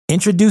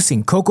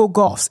Introducing Coco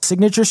Gauff's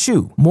signature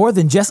shoe, more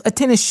than just a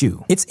tennis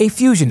shoe. It's a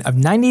fusion of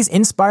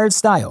 90s-inspired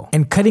style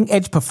and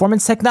cutting-edge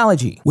performance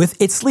technology.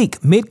 With its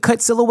sleek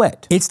mid-cut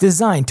silhouette, it's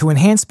designed to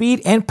enhance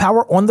speed and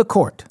power on the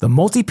court. The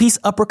multi-piece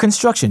upper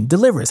construction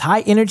delivers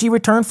high-energy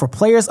return for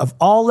players of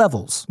all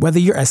levels. Whether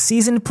you're a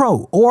seasoned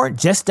pro or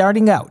just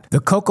starting out, the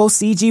Coco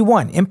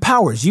CG1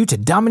 empowers you to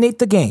dominate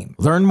the game.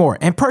 Learn more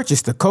and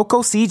purchase the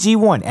Coco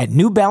CG1 at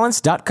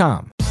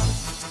newbalance.com.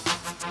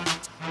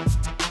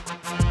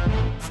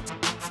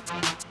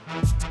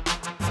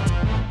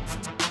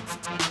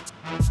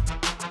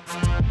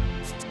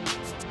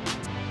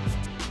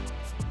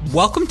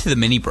 Welcome to the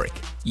Mini Break,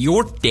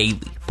 your daily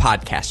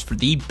podcast for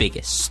the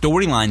biggest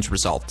storylines,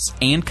 results,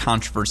 and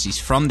controversies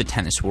from the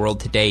tennis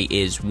world. Today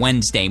is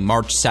Wednesday,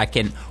 March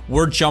 2nd.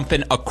 We're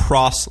jumping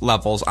across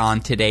levels on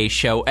today's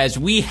show as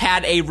we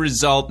had a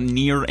result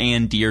near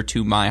and dear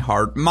to my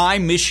heart. My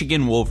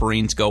Michigan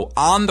Wolverines go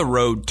on the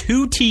road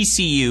to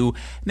TCU,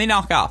 and they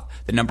knock off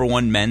the number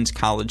one men's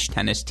college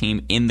tennis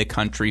team in the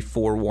country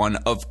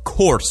 4-1. Of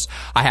course,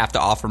 I have to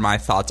offer my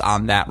thoughts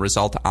on that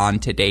result on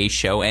today's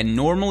show, and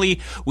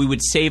normally we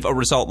would save a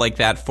result like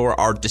that for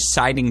our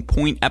deciding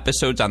point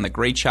episodes on the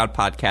Great Shot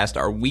podcast,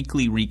 our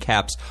weekly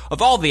recaps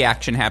of all the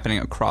action happening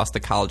across the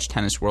college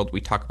tennis world. We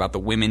talk about the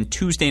women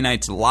Tuesday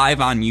nights live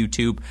on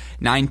YouTube,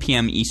 9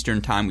 p.m. Eastern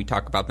time. We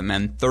talk about the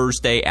men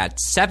Thursday at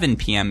 7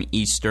 p.m.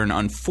 Eastern.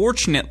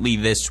 Unfortunately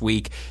this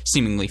week,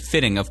 seemingly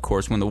fitting, of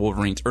course, when the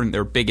Wolverines earned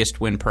their biggest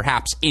win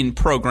perhaps in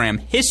program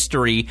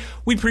history,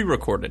 we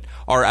pre-recorded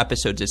our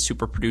episodes as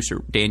super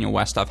producer Daniel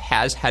Westoff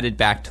has headed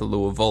back to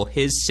Louisville.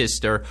 His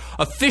sister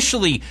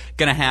officially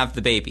going to have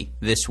the baby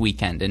this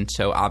weekend, and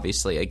so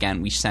obviously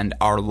again, we send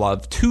our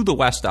love to the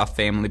Westoff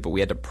family, but we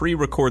had to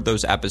pre-record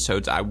those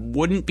episodes. I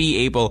wouldn't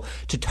be able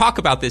to talk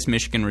about this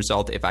Michigan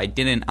result if I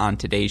didn't on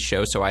today's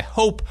show, so I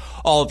hope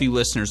all of you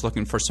listeners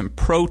looking for some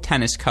pro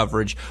tennis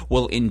coverage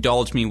will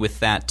indulge me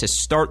with that to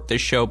start the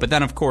show. But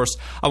then, of course,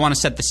 I want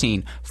to set the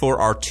scene for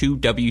our two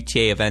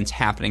WTA events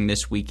happening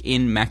this week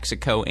in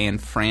Mexico and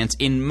France.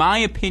 In my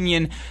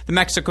opinion, the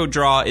Mexico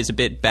draw is a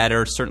bit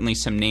better. Certainly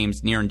some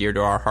names near and dear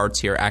to our hearts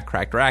here at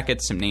Cracked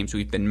Racquets, some names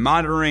we've been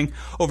monitoring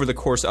over the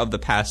course of the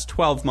past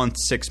 12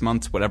 months, 6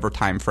 months, whatever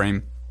time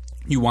frame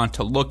you want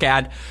to look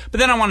at. But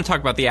then I want to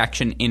talk about the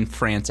action in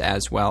France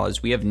as well,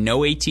 as we have no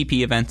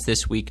ATP events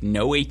this week,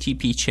 no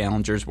ATP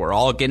challengers. We're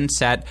all getting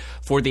set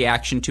for the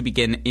action to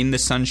begin in the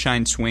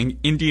Sunshine Swing.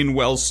 Indian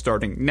Wells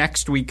starting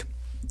next week.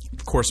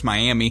 Of course,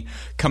 Miami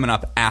coming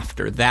up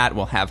after that.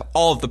 We'll have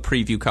all of the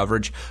preview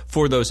coverage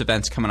for those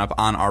events coming up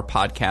on our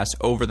podcast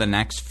over the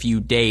next few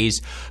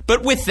days.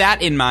 But with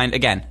that in mind,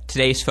 again,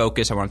 today's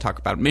focus, I want to talk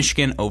about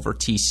Michigan over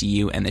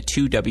TCU and the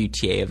two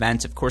WTA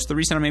events. Of course, the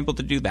reason I'm able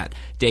to do that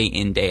day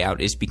in, day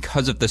out is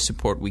because of the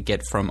support we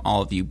get from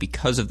all of you,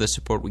 because of the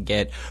support we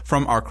get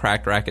from our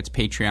Cracked Racquets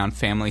Patreon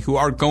family, who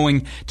are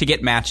going to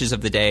get matches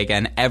of the day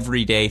again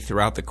every day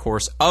throughout the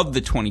course of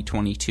the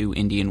 2022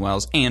 Indian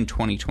Wells and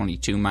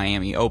 2022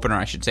 Miami Open.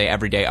 I should say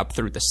every day up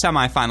through the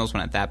semifinals,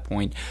 when at that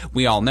point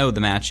we all know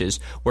the matches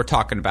we're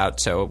talking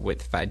about. So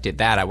if I did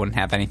that, I wouldn't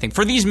have anything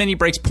for these mini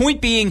breaks. Point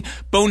being,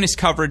 bonus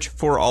coverage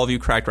for all of you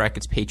Cracked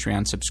Racquets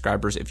Patreon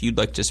subscribers. If you'd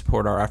like to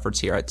support our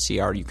efforts here at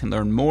CR, you can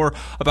learn more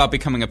about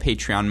becoming a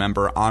Patreon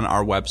member on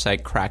our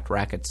website,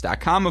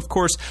 crackedrackets.com. Of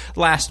course,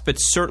 last but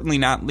certainly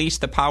not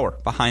least, the power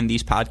behind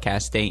these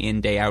podcasts day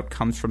in, day out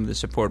comes from the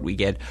support we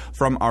get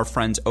from our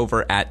friends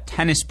over at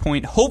Tennis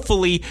Point.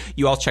 Hopefully,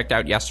 you all checked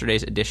out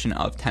yesterday's edition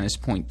of Tennis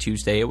Point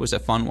Tuesday. It was a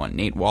fun one.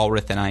 Nate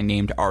Walrath and I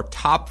named our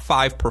top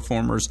 5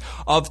 performers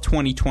of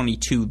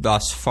 2022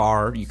 thus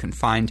far. You can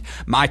find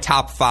my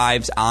top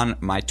 5s on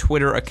my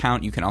Twitter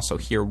account. You can also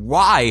hear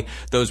why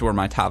those were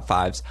my top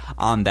 5s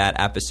on that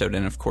episode.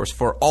 And of course,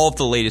 for all of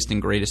the latest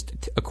and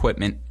greatest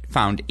equipment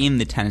found in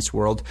the tennis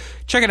world,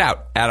 check it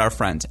out at our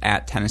friends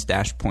at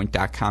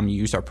tennis-point.com. You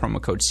use our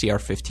promo code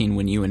CR15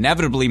 when you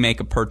inevitably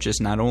make a purchase.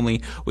 Not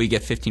only will you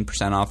get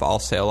 15% off all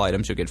sale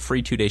items, you'll get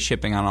free 2-day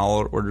shipping on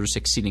all orders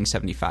exceeding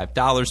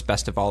 $75.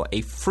 Best of all, a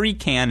free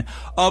can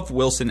of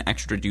Wilson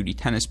Extra Duty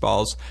tennis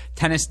balls.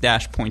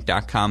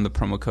 Tennis-point.com. The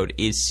promo code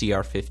is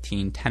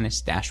CR15.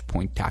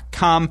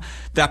 Tennis-point.com.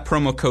 That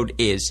promo code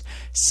is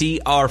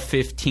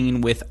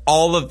CR15. With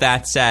all of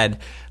that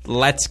said,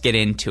 let's get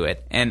into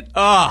it. And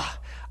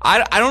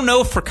I don't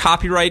know if for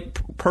copyright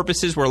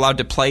purposes we're allowed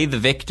to play the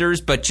victors,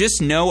 but just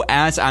know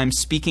as I'm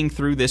speaking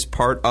through this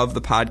part of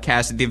the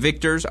podcast, the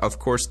victors, of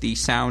course, the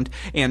sound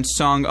and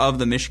song of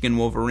the Michigan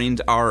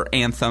Wolverines, our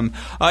anthem,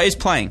 is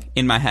playing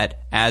in my head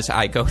as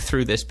I go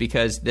through this,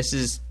 because this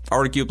is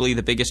arguably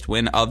the biggest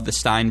win of the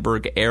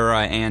Steinberg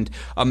era and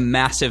a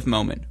massive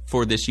moment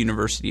for this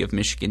University of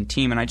Michigan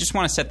team. And I just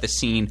want to set the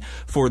scene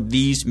for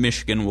these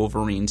Michigan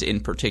Wolverines in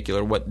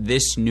particular, what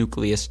this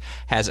nucleus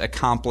has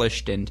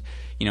accomplished. And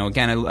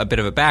again, a bit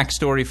of a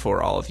backstory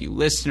for all of you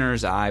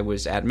listeners. I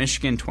was at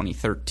Michigan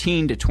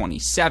 2013 to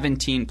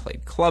 2017,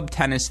 played club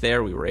tennis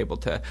there. We were able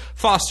to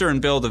foster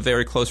and build a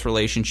very close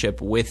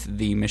relationship with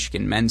the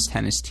Michigan men's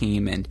tennis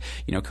team. And,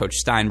 Coach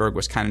Steinberg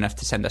was kind enough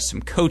to send us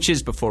some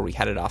coaches before we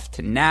headed off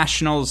to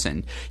nationals.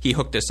 And he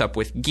hooked us up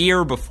with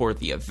gear before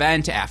the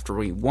event. After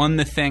we won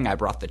the thing, I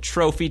brought the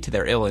trophy to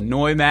their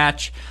Illinois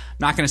match.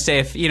 I'm not going to say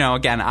if,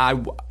 again, I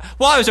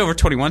was over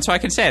 21, so I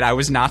can say it. I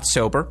was not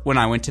sober when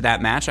I went to that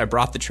match. I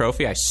brought the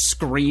trophy. I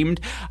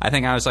screamed. I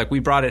think I was like, we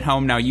brought it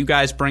home. Now you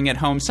guys bring it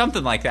home.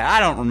 Something like that. I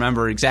don't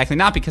remember exactly.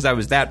 Not because I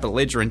was that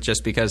belligerent,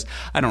 just because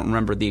I don't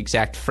remember the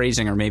exact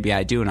phrasing, or maybe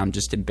I do, and I'm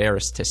just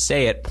embarrassed to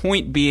say it.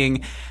 Point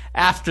being,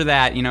 after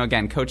that,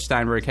 again, Coach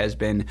Steinberg has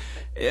been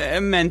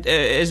a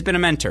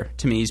mentor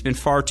to me. He's been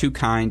far too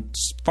kind,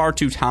 far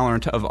too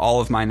tolerant of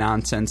all of my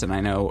nonsense. And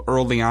I know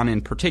early on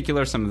in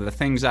particular, some of the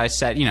things I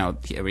said,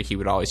 he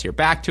would always hear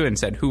back to it and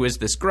said, who is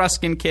this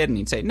Gruskin kid? And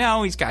he'd say,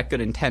 no, he's got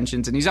good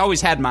intentions. And he's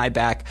always had my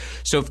back.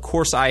 So, of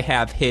course, I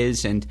have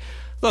his. And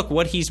look,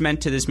 what he's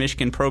meant to this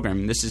Michigan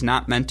program, this is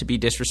not meant to be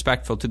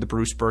disrespectful to the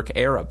Bruce Burke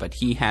era, but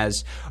he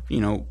has,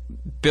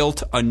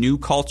 built a new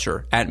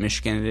culture at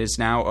Michigan. It is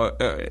now,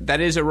 that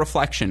is a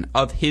reflection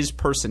of his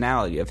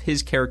personality, of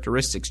his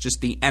characteristics,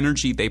 just the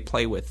energy they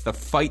play with, the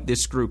fight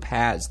this group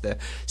has, the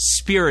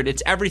spirit.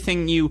 It's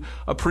everything you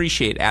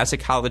appreciate as a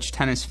college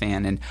tennis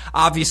fan. And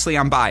obviously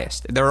I'm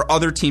biased. There are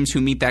other teams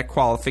who meet that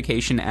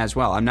qualification as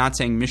well. I'm not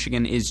saying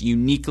Michigan is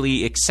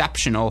uniquely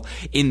exceptional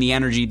in the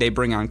energy they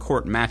bring on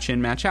court, match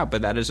in, match out,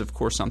 but that is, of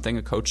course, something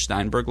a Coach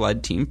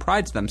Steinberg-led team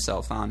prides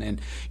themselves on.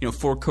 And,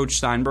 for Coach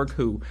Steinberg,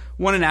 who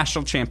won a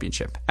national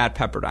championship at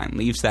Pepperdine,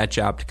 leaves that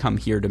job to come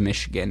here to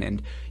Michigan.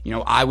 And,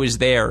 I was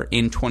there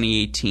in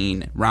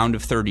 2018, round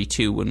of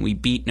 32, when we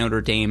beat Notre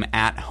Dame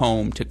at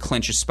home to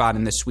clinch a spot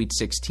in the Sweet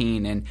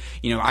 16. And,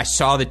 I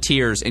saw the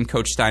tears in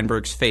Coach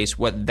Steinberg's face,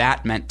 what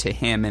that meant to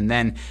him. And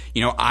then,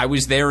 I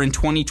was there in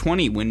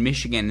 2020 when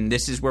Michigan, and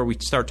this is where we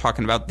start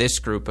talking about this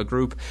group, a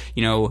group,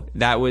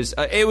 that was,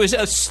 it was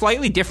a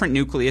slightly different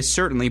nucleus,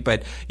 certainly,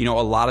 but, a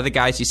lot of the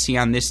guys you see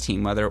on this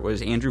team, whether it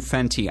was Andrew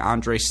Fenty,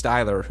 Andre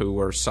Styler, who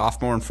were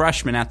sophomore and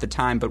freshman at the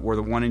time, but were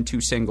the 1 and 2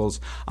 singles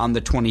on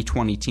the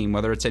 2020 team,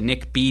 whether it's a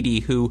Nick Beattie,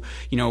 who,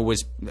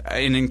 was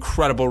an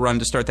incredible run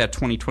to start that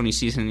 2020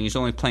 season, and he's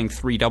only playing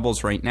 3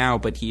 doubles right now,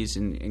 but he's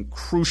a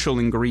crucial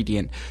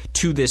ingredient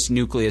to this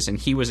nucleus, and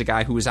he was a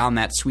guy who was on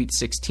that Sweet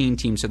 16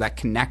 team, so that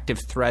connective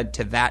thread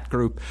to that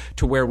group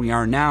to where we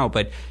are now.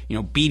 But,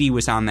 Beattie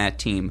was on that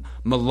team.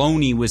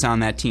 Maloney was on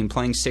that team,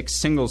 playing 6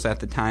 singles at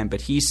the time,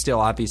 but he's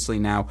still obviously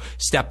now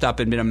stepped up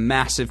and been a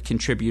massive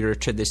contributor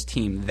to this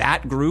team.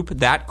 That group,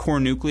 that core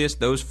nucleus,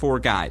 those 4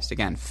 guys,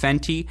 again,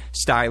 Fenty,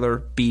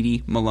 Styler,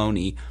 Beattie,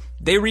 Maloney,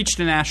 they reached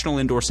a national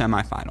indoor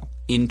semifinal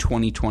in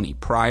 2020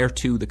 prior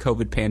to the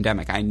COVID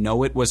pandemic. I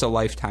know it was a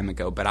lifetime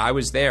ago, but I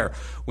was there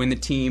when the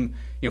team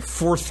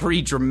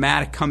 4-3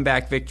 dramatic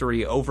comeback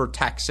victory over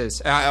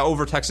Texas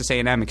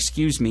A&M,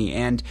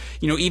 and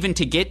even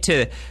to get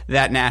to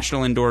that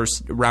national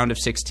indoors round of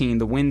 16,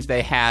 the wins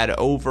they had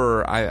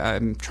over,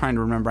 I'm trying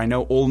to remember, I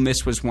know Ole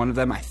Miss was one of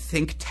them, I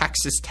think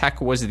Texas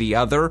Tech was the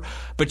other,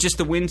 but just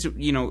the wins,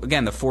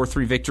 again, the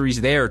 4-3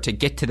 victories there to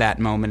get to that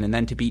moment, and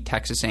then to beat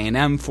Texas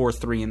A&M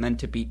 4-3, and then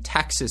to beat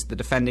Texas, the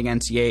defending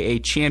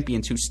NCAA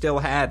champions, who still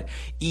had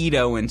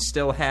Ito and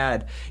still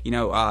had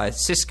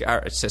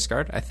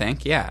Siskard, I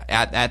think,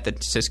 at the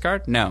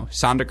Siskard? No.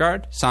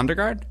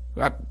 Sondergaard?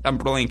 I'm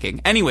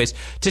blanking. Anyways,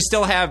 to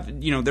still have,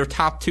 their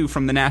top 2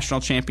 from the national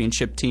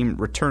championship team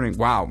returning.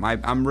 Wow,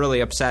 I'm really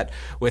upset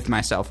with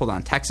myself. Hold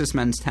on. Texas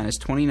men's tennis,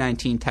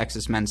 2019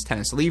 Texas men's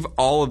tennis. Leave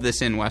all of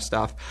this in,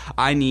 Westhoff.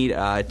 I need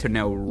to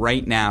know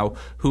right now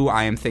who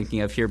I am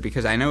thinking of here,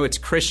 because I know it's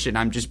Christian.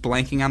 I'm just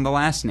blanking on the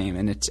last name,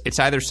 and it's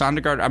either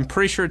Sondergaard. I'm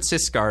pretty sure it's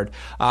Siskard.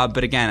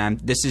 But again,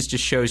 this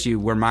just shows you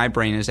where my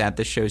brain is at.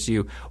 This shows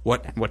you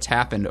what's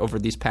happened over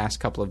these past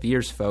couple of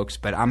years, folks.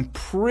 But I'm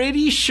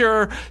pretty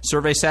sure,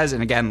 survey says,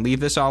 and again,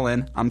 leave this all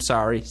in. I'm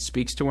sorry.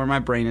 Speaks to where my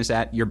brain is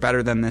at. You're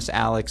better than this,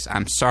 Alex.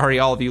 I'm sorry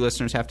all of you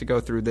listeners have to go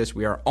through this.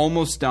 We are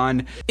almost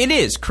done. It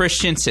is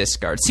Christian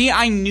Siskard. See,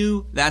 I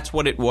knew that's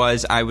what it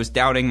was. I was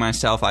doubting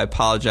myself. I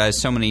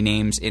apologize. So many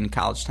names in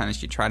college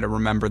tennis. You try to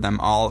remember them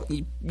all.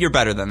 You're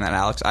better than that,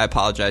 Alex. I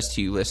apologize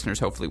to you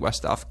listeners. Hopefully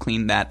Westhoff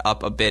cleaned that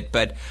up a bit.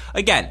 But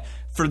again,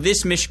 for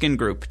this Michigan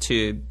group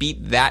to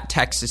beat that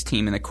Texas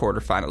team in the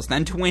quarterfinals,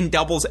 then to win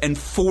doubles and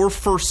 4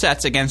 first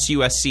sets against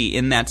USC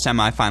in that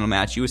semifinal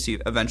match.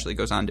 USC eventually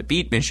goes on to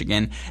beat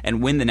Michigan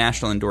and win the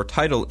national indoor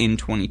title in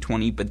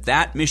 2020, but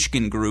that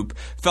Michigan group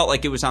felt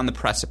like it was on the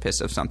precipice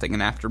of something,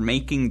 and after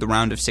making the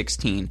round of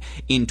 16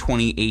 in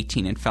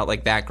 2018, it felt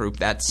like that group,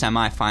 that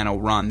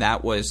semifinal run,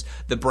 that was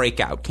the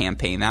breakout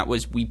campaign. That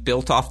was, we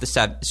built off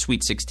the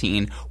Sweet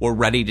 16, we're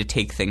ready to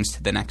take things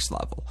to the next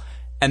level.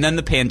 And then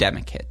the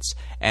pandemic hits.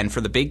 And for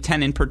the Big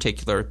Ten in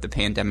particular, the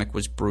pandemic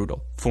was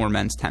brutal for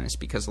men's tennis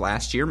because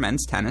last year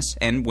men's tennis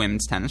and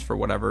women's tennis, for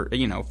whatever,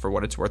 for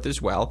what it's worth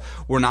as well,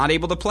 were not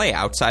able to play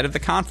outside of the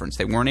conference.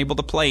 They weren't able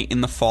to play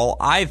in the fall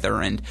either.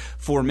 And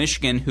for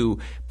Michigan, who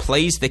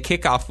plays the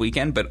kickoff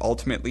weekend but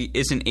ultimately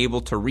isn't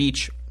able to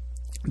reach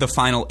the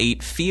Final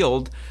 8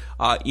 field,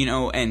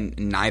 and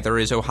neither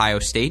is Ohio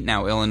State.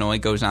 Now Illinois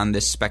goes on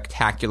this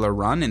spectacular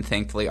run, and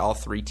thankfully all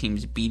three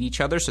teams beat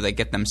each other, so they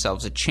get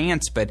themselves a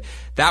chance. But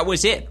that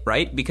was it,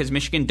 right? Because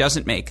Michigan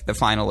doesn't make the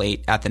Final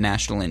 8 at the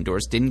National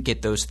Indoors, didn't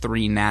get those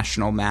 3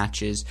 national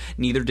matches.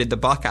 Neither did the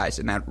Buckeyes,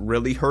 and that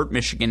really hurt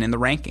Michigan in the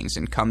rankings.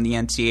 And come the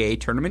NCAA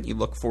tournament, you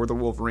look for the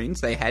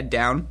Wolverines. They head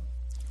down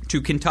to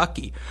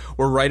Kentucky,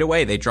 where right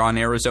away they draw an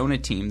Arizona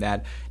team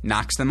that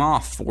knocks them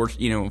off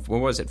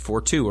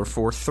 4-2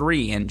 or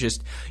 4-3, and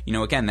just,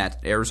 again, that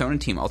Arizona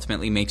team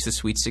ultimately makes the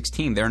Sweet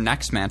 16. Their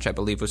next match, I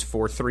believe, was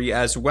 4-3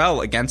 as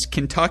well against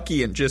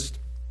Kentucky, and just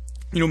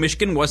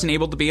Michigan wasn't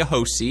able to be a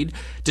host seed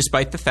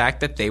despite the fact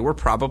that they were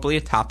probably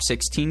a top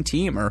 16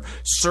 team, or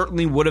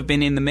certainly would have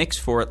been in the mix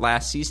for it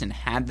last season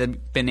had they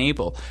been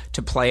able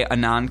to play a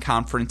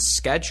non-conference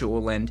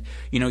schedule. And,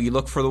 you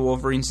look for the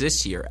Wolverines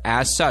this year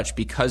as such,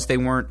 because they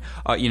weren't,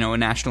 a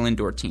national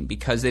indoor team,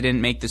 because they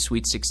didn't make the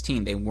Sweet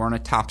 16. They weren't a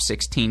top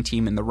 16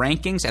 team in the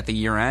rankings at the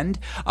year end.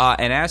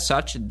 And as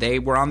such, they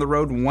were on the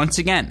road once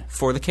again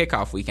for the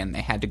kickoff weekend.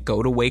 They had to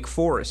go to Wake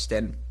Forest,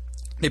 and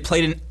they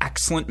played an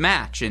excellent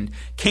match and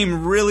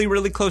came really,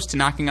 really close to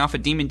knocking off a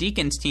Demon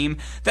Deacons team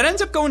that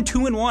ends up going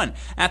 2-1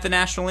 at the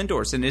National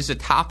Indoors and is a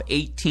top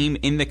 8 team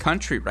in the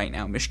country right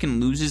now.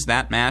 Michigan loses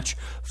that match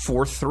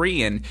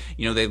 4-3,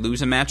 and they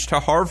lose a match to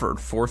Harvard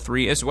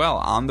 4-3 as well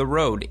on the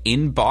road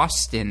in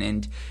Boston.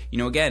 And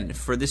again,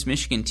 for this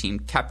Michigan team,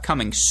 kept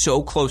coming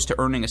so close to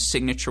earning a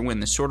signature win,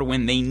 the sort of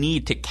win they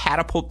need to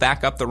catapult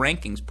back up the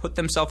rankings, put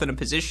themselves in a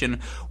position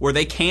where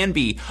they can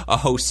be a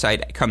host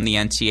site come the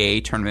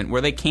NCAA tournament, where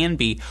they can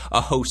be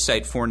a host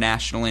site for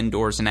national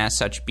indoors, and as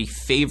such be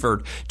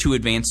favored to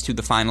advance to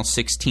the Final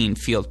 16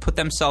 field, put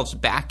themselves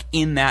back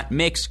in that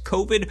mix.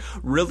 COVID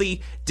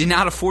really did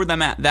not afford them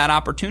that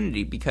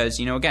opportunity because,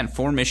 again,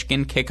 for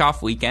Michigan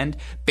kickoff weekend,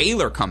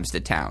 Baylor comes to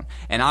town.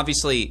 And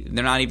obviously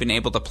they're not even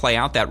able to play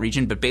out that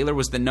region, but Baylor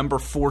was the number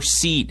 4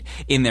 seed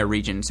in their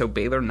region. So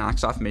Baylor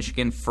knocks off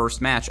Michigan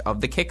first match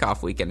of the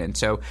kickoff weekend. And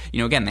so,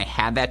 again, they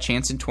had that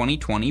chance in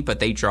 2020,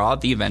 but they draw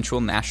the eventual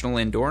national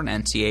indoor and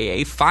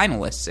NCAA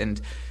finalists. And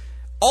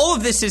all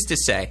of this is to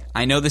say,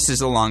 I know this is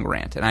a long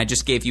rant, and I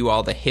just gave you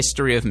all the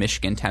history of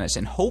Michigan tennis,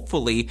 and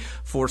hopefully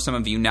for some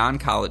of you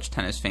non-college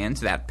tennis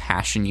fans, that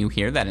passion you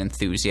hear, that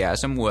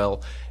enthusiasm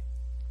will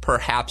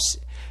perhaps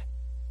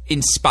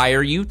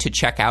inspire you to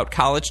check out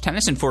college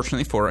tennis. And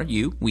fortunately for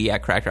you, we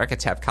at Cracked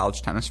Racquets have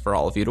college tennis for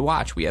all of you to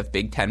watch. We have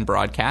Big Ten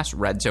broadcasts,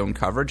 red zone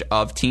coverage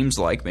of teams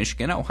like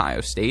Michigan,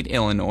 Ohio State,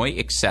 Illinois,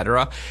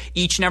 etc.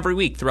 each and every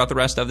week throughout the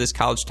rest of this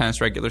college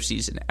tennis regular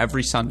season.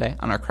 Every Sunday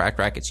on our Cracked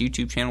Racquets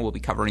YouTube channel, we'll be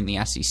covering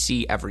the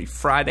SEC every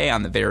Friday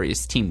on the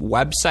various team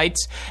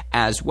websites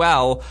as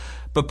well.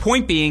 But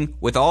point being,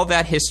 with all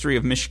that history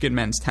of Michigan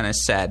men's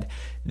tennis said,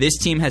 this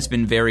team has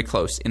been very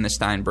close in the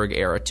Steinberg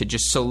era to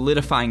just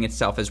solidifying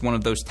itself as one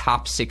of those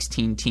top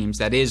 16 teams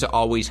that is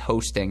always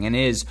hosting and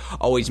is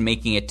always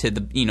making it to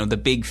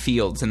the big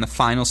fields and the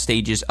final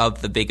stages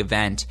of the big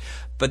event.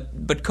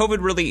 But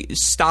COVID really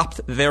stopped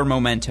their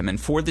momentum.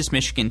 And for this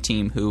Michigan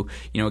team who,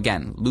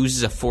 again,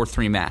 loses a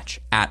 4-3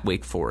 match at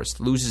Wake Forest,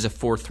 loses a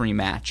 4-3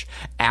 match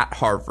at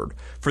Harvard,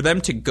 for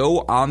them to go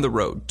on the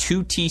road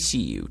to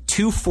TCU,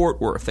 to Fort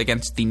Worth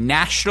against the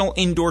national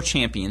indoor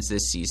champions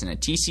this season, a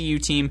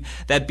TCU team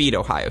that beat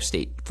Ohio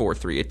State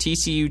 4-3, a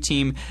TCU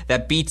team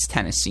that beats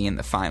Tennessee in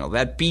the final,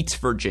 that beats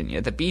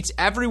Virginia, that beats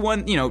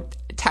everyone,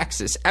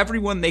 Texas,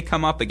 everyone they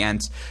come up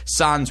against,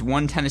 sans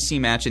one Tennessee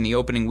match in the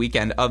opening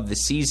weekend of the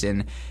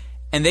season,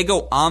 and they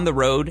go on the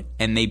road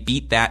and they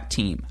beat that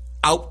team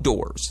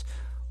outdoors.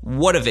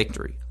 What a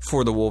victory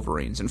for the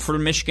Wolverines and for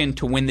Michigan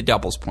to win the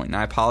doubles point. And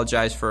I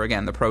apologize for,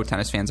 again, the pro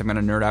tennis fans. I'm going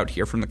to nerd out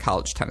here from the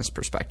college tennis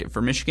perspective.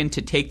 For Michigan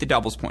to take the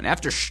doubles point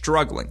after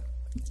struggling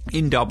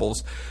in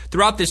doubles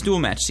throughout this dual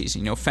match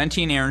season.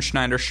 Fenty and Aaron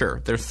Schneider,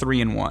 sure, they're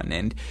 3-1,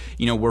 and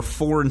we're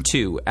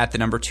 4-2 at the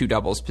number 2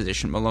 doubles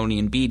position. Maloney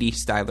and Beatty,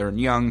 Styler and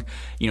Young,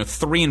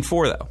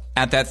 3-4 though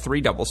at that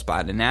 3 double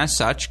spot. And as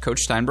such,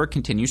 Coach Steinberg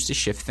continues to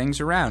shift things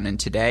around. And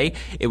today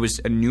it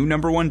was a new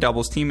number 1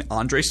 doubles team.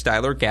 Andre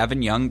Styler,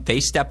 Gavin Young, they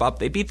step up.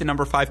 They beat the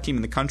number 5 team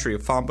in the country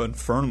of Famba and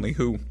Fernley,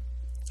 who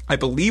I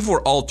believe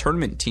were all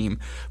tournament team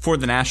for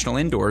the national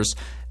indoors.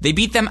 They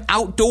beat them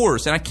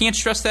outdoors, and I can't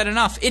stress that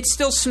enough. It's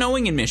still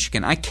snowing in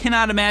Michigan. I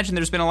cannot imagine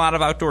there's been a lot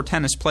of outdoor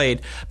tennis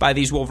played by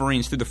these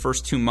Wolverines through the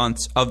first 2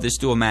 months of this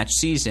dual match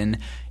season,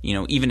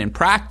 even in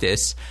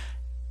practice.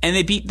 And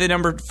they beat the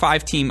number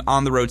 5 team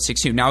on the road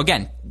 6-2. Now,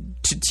 again,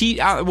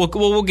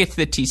 we'll get to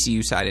the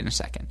TCU side in a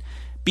second.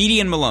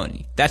 Beatty and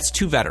Maloney, that's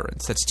two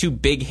veterans. That's two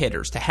big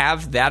hitters. To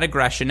have that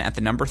aggression at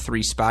the number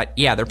 3 spot,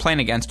 yeah, they're playing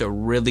against a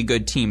really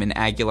good team in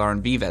Aguilar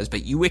and Vives,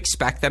 but you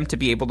expect them to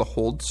be able to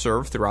hold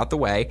serve throughout the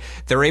way.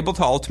 They're able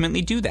to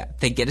ultimately do that.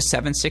 They get a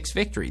 7-6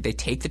 victory. They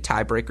take the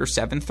tiebreaker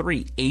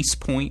 7-3. Ace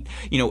point,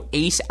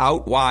 ace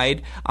out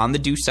wide on the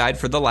deuce side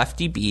for the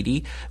lefty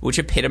Beatty, which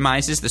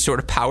epitomizes the sort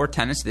of power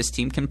tennis this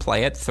team can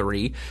play at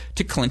 3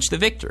 to clinch the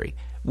victory.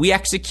 We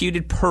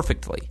executed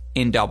perfectly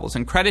in doubles.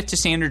 And credit to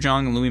Sander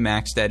Jong and Louis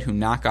Maxted, who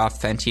knock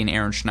off Fenty and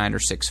Aaron Schneider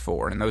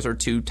 6-4. And those are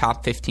two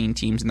top 15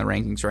 teams in the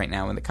rankings right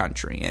now in the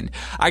country. And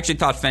I actually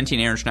thought Fenty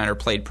and Aaron Schneider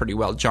played pretty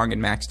well. Jong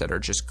and Maxted are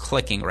just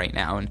clicking right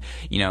now. And,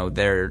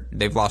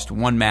 they've lost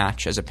one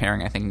match as a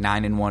pairing, I think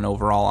 9-1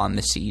 overall on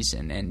the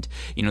season. And,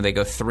 they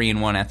go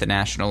 3-1 at the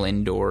national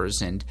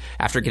indoors. And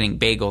after getting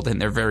bageled in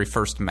their very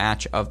first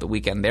match of the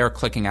weekend, they're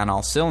clicking on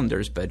all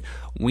cylinders. But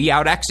we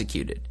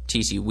out-executed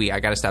TCU.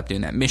 I got to stop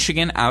doing that.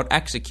 Michigan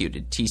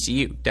out-executed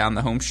TCU down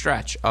the home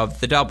stretch of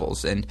the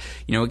doubles. And,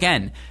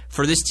 again,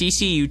 for this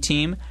TCU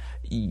team,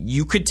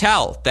 you could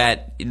tell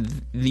that,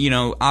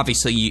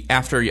 obviously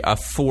after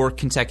 4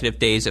 consecutive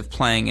days of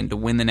playing and to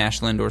win the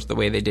national indoors the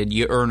way they did,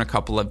 you earn a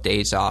couple of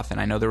days off. And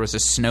I know there was a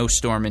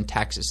snowstorm in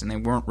Texas and they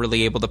weren't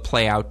really able to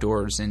play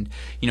outdoors. And,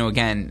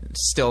 again,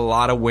 still a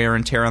lot of wear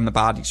and tear on the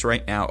bodies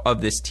right now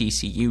of this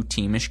TCU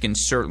team.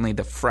 Michigan's certainly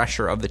the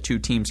fresher of the two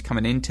teams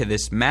coming into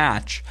this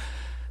match.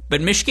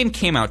 But Michigan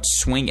came out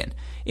swinging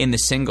in the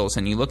singles,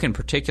 and you look in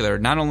particular,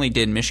 not only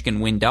did Michigan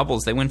win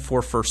doubles, they win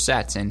 4 first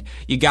sets, and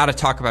you got to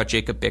talk about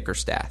Jacob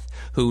Bickerstaff,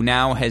 who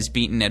now has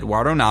beaten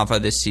Eduardo Nava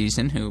this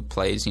season, who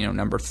plays,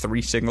 number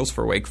 3 singles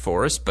for Wake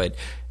Forest, but,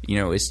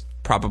 is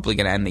probably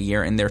going to end the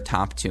year in their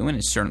top 2 and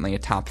is certainly a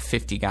top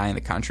 50 guy in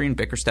the country, and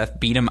Bickerstaff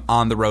beat him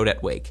on the road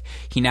at Wake.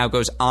 He now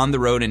goes on the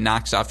road and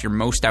knocks off your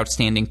most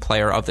outstanding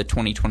player of the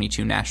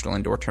 2022 National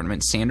Indoor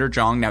Tournament, Sander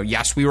Jong. Now,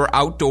 yes, we were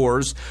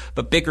outdoors,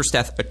 but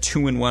Bickerstaff, a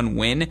 2-1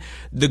 win.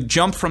 The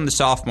jump from the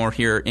sophomore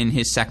here in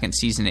his second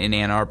season in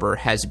Ann Arbor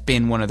has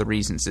been one of the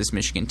reasons this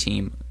Michigan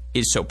team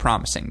is so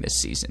promising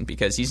this season,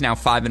 because he's now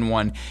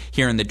 5-1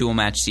 here in the dual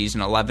match season,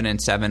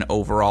 11-7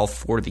 overall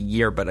for the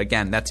year. But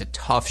again, that's a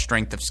tough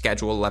strength of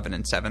schedule,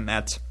 11-7.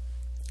 That's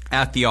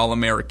at the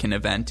All-American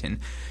event, and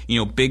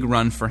big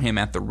run for him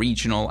at the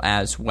regional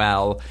as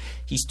well.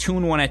 He's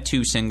 2-1 at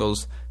 2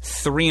 singles,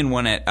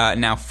 3-1 at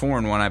now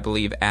 4-1, I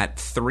believe, at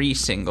 3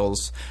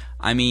 singles.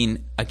 I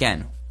mean,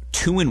 again,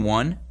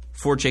 2-1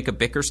 for Jacob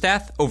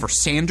Bickerstaff over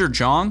Sander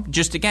Jong.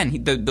 Just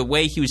again, the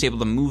way he was able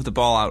to move the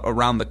ball out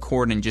around the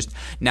court and just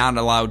not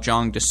allow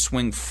Jong to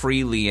swing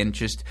freely and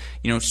just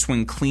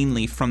swing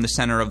cleanly from the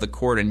center of the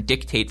court and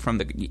dictate from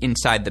the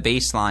inside the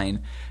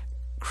baseline.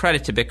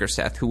 Credit to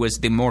Bickerstaff, who was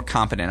the more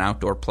competent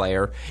outdoor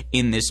player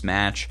in this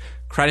match.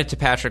 Credit to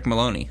Patrick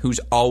Maloney, who's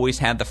always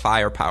had the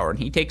firepower. And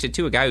he takes it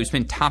to a guy who's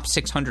been top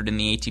 600 in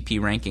the ATP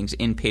rankings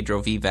in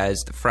Pedro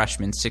Vives, the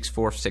freshman,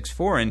 6'4",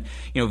 6'4".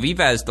 And,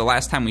 Vives, the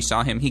last time we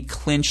saw him, he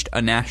clinched a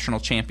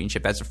national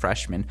championship as a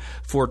freshman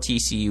for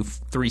TCU,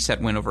 3-set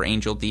win over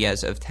Angel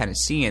Diaz of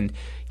Tennessee. And,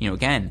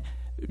 again,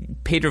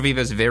 Pedro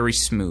Vives, very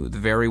smooth,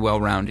 very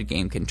well-rounded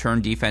game, can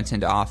turn defense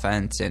into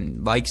offense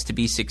and likes to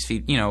be 6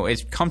 feet,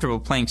 is comfortable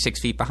playing 6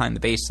 feet behind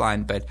the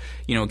baseline. But,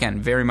 again,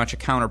 very much a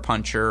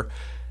counterpuncher.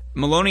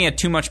 Maloney had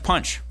too much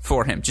punch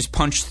for him, just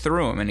punched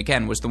through him, and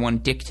again was the one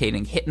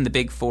dictating, hitting the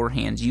big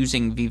forehands,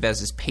 using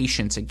Vives'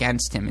 patience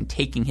against him and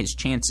taking his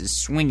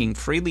chances, swinging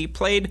freely. He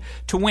played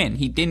to win.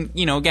 He didn't,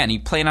 again, he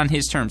played on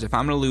his terms. If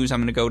I'm going to lose,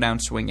 I'm going to go down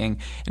swinging,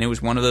 and it was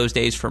one of those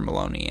days for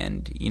Maloney.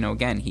 And,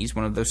 again, he's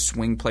one of those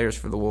swing players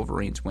for the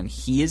Wolverines. When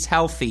he is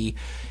healthy,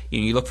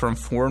 you look for him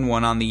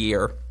 4-1 on the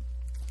year.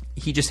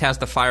 He just has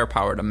the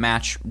firepower to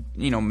match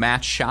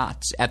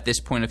shots at this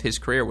point of his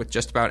career with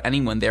just about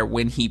anyone there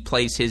when he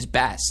plays his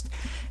best.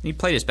 And he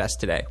played his best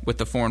today with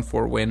the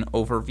 4-4 win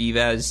over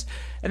Vives.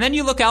 And then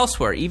you look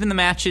elsewhere, even the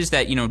matches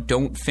that,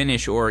 don't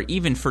finish, or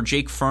even for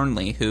Jake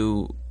Fernley,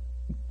 who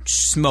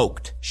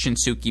smoked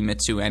Shinsuke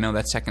Mitsui. I know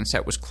that second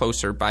set was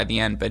closer by the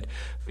end, but,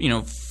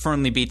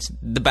 Fernley beats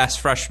the best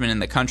freshman in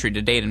the country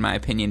to date, in my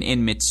opinion,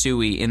 in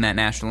Mitsui in that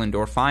national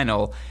indoor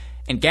final.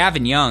 And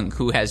Gavin Young,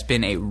 who has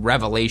been a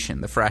revelation,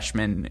 the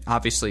freshman,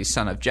 obviously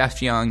son of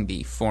Jeff Young,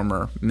 the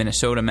former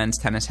Minnesota men's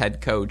tennis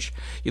head coach.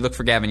 You look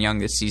for Gavin Young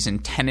this season,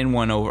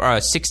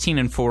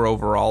 16-4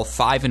 overall,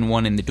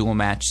 5-1 in the dual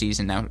match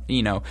season.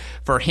 Now,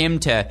 for him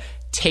to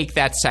take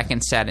that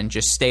second set and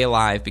just stay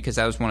alive, because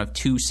that was one of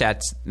 2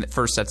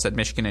 first sets that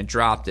Michigan had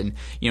dropped. And,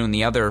 in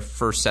the other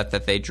first set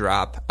that they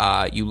drop,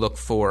 you look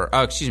for,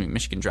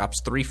 Michigan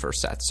drops 3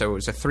 first sets. So it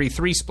was a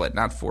 3-3 split,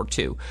 not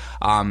 4-2.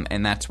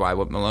 And that's why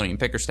what Maloney and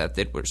Bickerstaff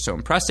did was so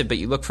impressive. But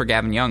you look for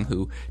Gavin Young,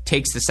 who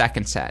takes the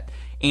second set.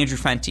 Andrew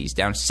Fenty's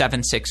down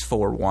 7-6,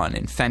 4-1.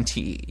 And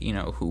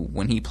Fenty, who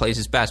when he plays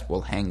his best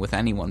will hang with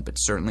anyone, but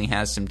certainly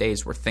has some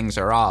days where things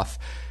are off.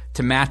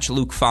 To match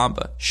Luke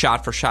Famba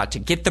shot for shot, to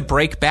get the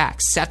break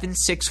back, 7-6,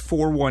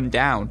 4-1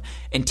 down,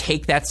 and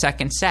take that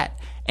second set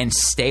and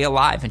stay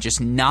alive and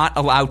just not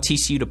allow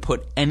TCU to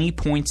put any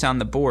points on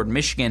the board.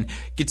 Michigan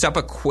gets up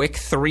a quick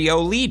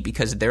 3-0 lead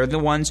because they're the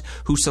ones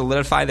who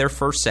solidify their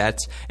first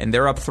sets, and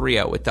they're up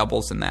 3-0 with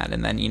doubles in that.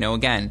 And then,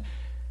 again,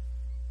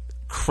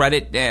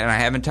 credit, and I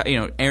haven't,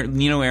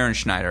 Aaron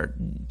Schneider,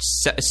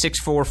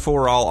 6-4,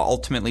 4-all,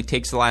 ultimately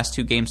takes the last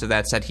two games of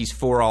that set. He's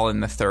 4-all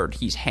in the third.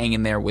 He's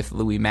hanging there with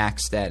Louis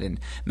Maxted,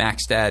 and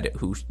Maxted,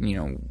 who,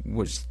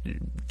 was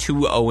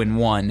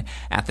 2-0-1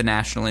 at the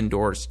National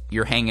Indoors.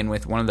 You're hanging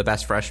with one of the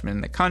best freshmen in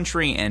the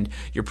country, and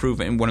you're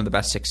proving one of the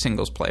best 6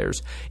 singles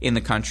players in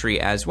the country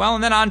as well.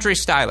 And then Andre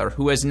Styler,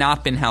 who has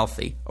not been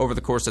healthy over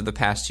the course of the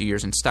past 2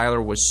 years, and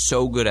Styler was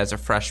so good as a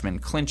freshman,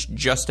 clinched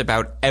just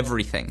about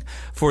everything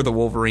for the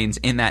Wolverines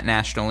in that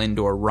national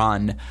indoor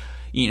run.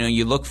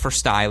 You look for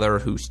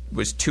Styler, who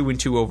was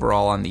 2-2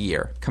 overall on the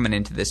year coming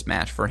into this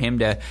match, for him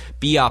to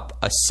be up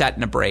a set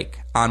and a break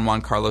on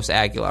Juan Carlos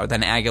Aguilar.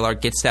 Then Aguilar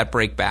gets that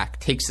break back,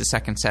 takes the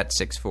second set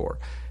 6-4.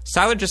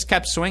 Styler just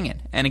kept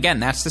swinging. And again,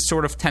 that's the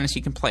sort of tennis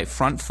he can play.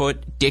 Front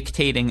foot,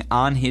 dictating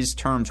on his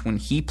terms. When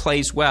he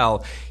plays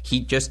well, he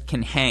just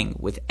can hang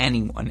with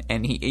anyone.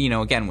 And he,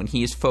 again, when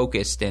he is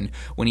focused and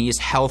when he is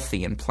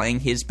healthy and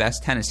playing his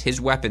best tennis, his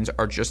weapons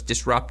are just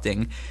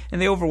disrupting.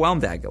 And they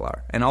overwhelmed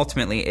Aguilar. And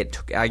ultimately, it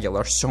took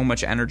Aguilar so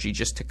much energy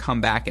just to come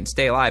back and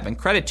stay alive. And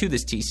credit to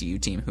this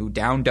TCU team, who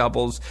down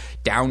doubles,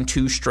 down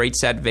 2 straight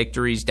set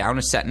victories, down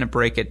a set and a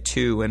break at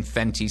 2, and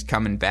Fenty's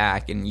coming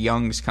back, and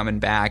Young's coming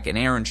back, and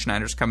Aaron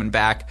Schneider's coming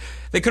back.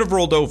 They could have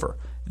rolled over.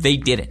 They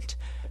didn't.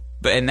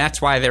 And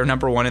that's why they're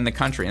number 1 in the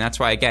country. And that's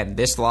why, again,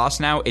 this loss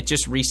now, it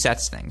just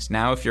resets things.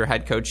 Now, if you're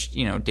head coach,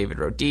 David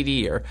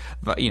Roditi, or,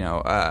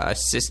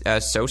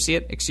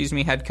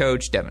 head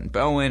coach Devin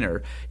Bowen,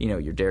 or,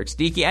 your Derek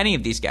Steeke, any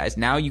of these guys,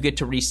 now you get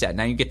to reset.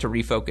 Now you get to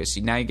refocus.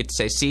 Now you get to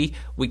say, see,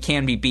 we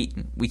can be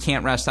beaten. We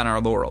can't rest on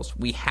our laurels.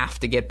 We have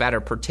to get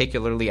better,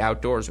 particularly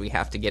outdoors. We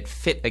have to get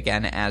fit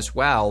again as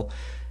well.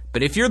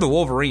 But if you're the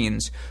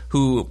Wolverines,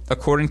 who,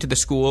 according to the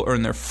school,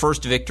 earned their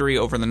first victory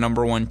over the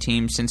number 1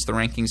 team since the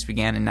rankings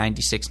began in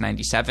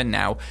 96-97,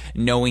 now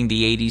knowing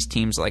the 80s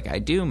teams like I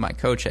do, my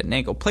coach Ed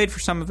Nagel played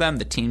for some of them,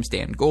 the teams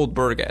Dan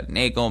Goldberg, Ed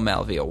Nagel,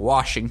 Melville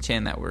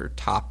Washington, that were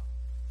top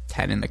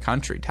 10 in the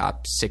country,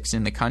 top 6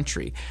 in the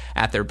country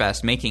at their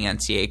best, making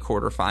NCAA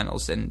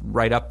quarterfinals and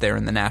right up there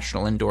in the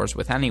national indoors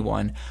with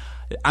anyone.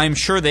 I'm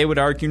sure they would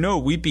argue, no,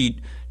 we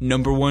beat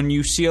number 1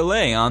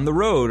 UCLA on the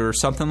road or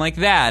something like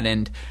that.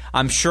 And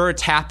I'm sure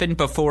it's happened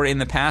before in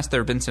the past.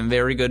 There have been some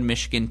very good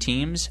Michigan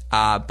teams.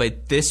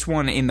 But this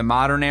one in the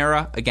modern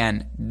era,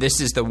 again, this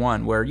is the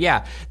one where,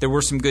 there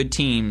were some good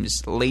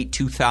teams, late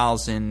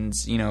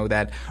 2000s,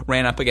 that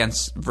ran up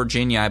against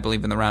Virginia, I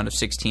believe, in the round of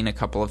 16 a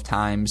couple of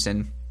times.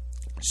 And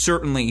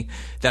certainly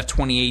that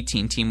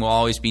 2018 team will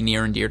always be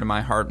near and dear to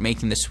my heart,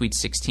 making the Sweet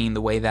 16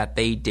 the way that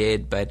they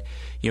did. But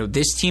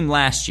this team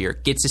last year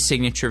gets a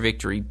signature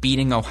victory,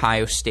 beating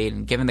Ohio State,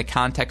 and given the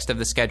context of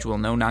the schedule,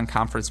 no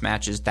non-conference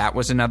matches, that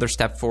was another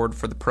step forward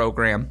for the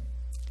program.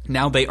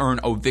 Now they earn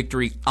a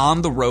victory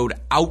on the road,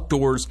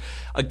 outdoors,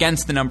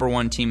 against the number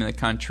 1 team in the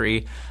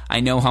country. I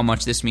know how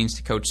much this means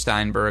to Coach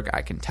Steinberg.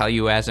 I can tell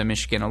you as a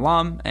Michigan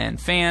alum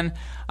and fan,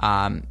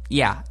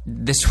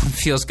 this one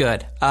feels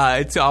good.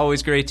 It's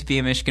always great to be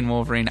a Michigan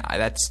Wolverine.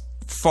 That's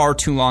far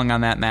too long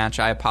on that match.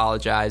 I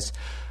apologize.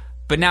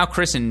 But now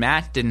Chris and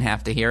Matt didn't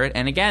have to hear it.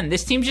 And again,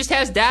 this team just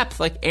has depth.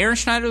 Like Aaron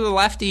Schneider, the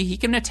lefty, he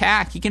can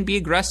attack. He can be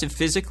aggressive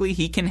physically.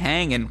 He can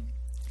hang. And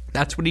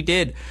that's what he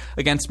did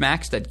against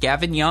Maxted.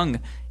 Gavin Young,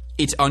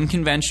 it's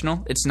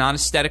unconventional. It's not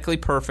aesthetically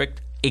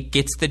perfect. It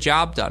gets the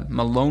job done.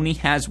 Maloney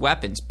has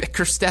weapons.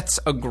 Bickersteth's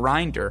a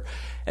grinder.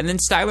 And then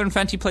Styler and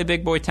Fenty play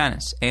big boy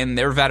tennis. And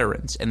they're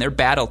veterans. And they're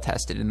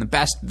battle-tested. And the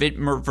best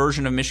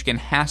version of Michigan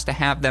has to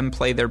have them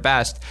play their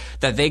best.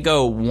 That they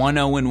go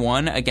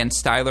 1-0-1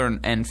 against Styler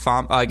and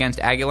against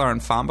Aguilar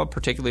and Famba,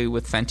 particularly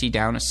with Fenty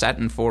down a set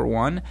in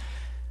 4-1.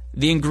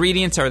 The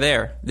ingredients are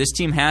there. This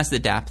team has the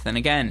depth. And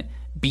again,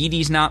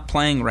 Beatty's not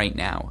playing right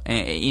now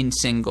in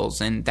singles,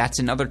 and that's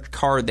another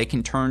card they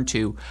can turn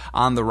to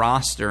on the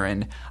roster.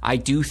 And I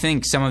do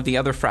think some of the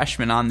other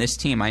freshmen on this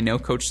team, I know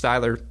Coach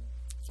Steinberg's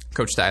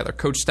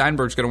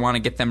going to want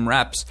to get them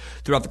reps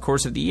throughout the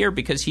course of the year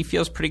because he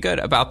feels pretty good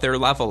about their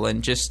level.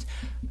 And just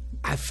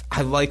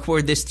I like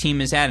where this team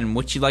is at. And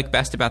what you like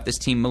best about this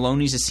team,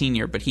 Maloney's a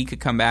senior, but he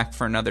could come back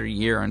for another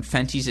year. And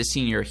Fenty's a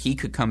senior, he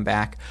could come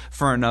back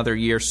for another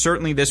year.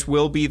 Certainly this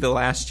will be the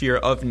last year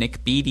of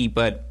Nick Beatty,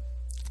 but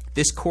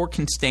this core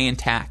can stay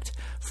intact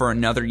for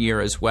another year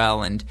as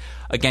well. And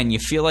again, you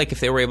feel like if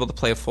they were able to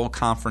play a full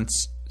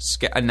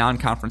a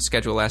non-conference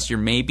schedule last year,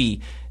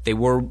 maybe they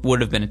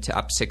would have been a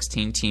top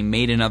 16 team,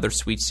 made another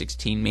Sweet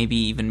 16, maybe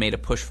even made a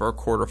push for a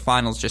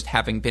quarterfinals, just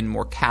having been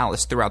more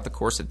callous throughout the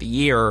course of the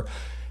year.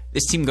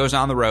 This team goes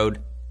on the road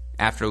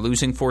after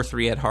losing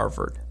 4-3 at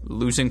Harvard,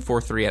 losing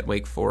 4-3 at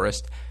Wake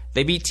Forest.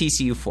 They beat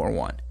TCU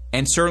 4-1.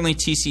 And certainly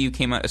TCU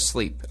came out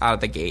asleep out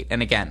of the gate.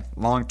 And again,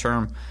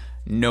 long-term,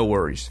 no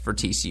worries for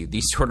TCU.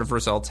 These sort of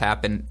results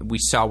happen. We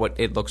saw what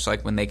it looks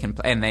like when they can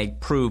play, and they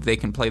prove they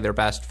can play their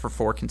best for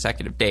 4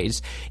 consecutive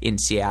days in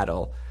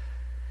Seattle.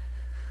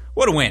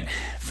 What a win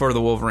for the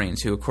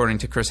Wolverines, who, according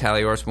to Chris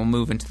Halliors, will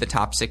move into the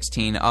top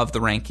 16 of the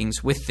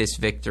rankings with this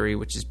victory,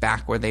 which is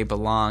back where they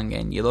belong.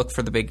 And you look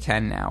for the Big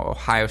Ten now.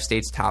 Ohio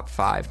State's top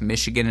 5.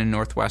 Michigan and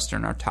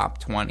Northwestern are top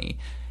 20.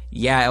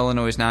 Yeah,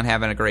 Illinois is not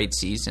having a great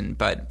season,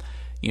 but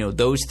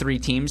those three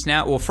teams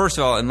now. Well, first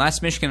of all,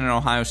 unless Michigan and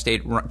Ohio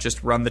State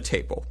just run the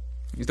table,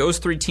 those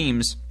three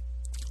teams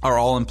are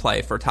all in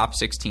play for a top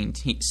 16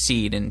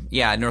 seed. And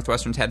yeah,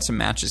 Northwestern's had some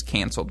matches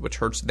canceled, which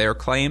hurts their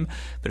claim.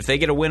 But if they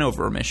get a win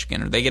over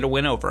Michigan or they get a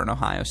win over an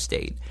Ohio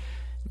State,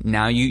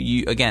 now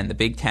you again, the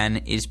Big Ten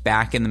is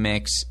back in the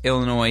mix.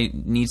 Illinois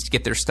needs to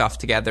get their stuff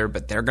together,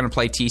 but they're going to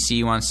play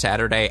TCU on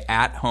Saturday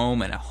at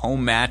home in a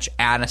home match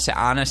on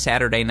a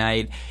Saturday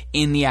night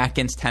in the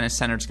Atkins Tennis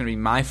Center. It's going to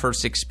be my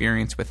first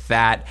experience with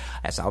that,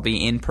 as I'll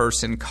be in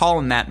person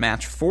calling that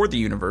match for the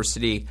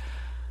university.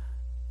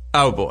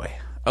 Oh boy.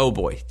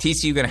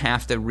 TCU going to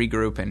have to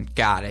regroup, and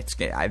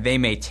they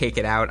may take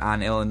it out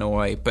on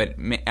Illinois. But,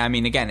 I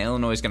mean, again,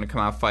 Illinois is going to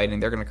come out fighting.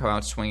 They're going to come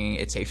out swinging.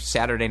 It's a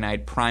Saturday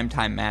night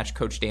primetime match.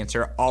 Coach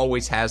Dancer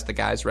always has the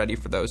guys ready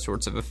for those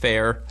sorts of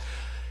affair.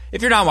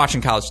 If you're not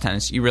watching college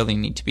tennis, you really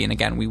need to be. And,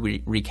 again, we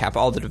recap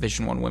all the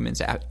Division I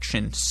women's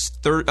action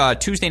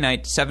Tuesday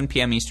night, 7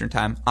 p.m. Eastern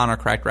Time on our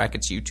Cracked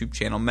Racquets YouTube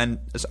channel.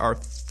 Men's are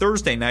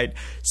Thursday night,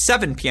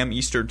 7 p.m.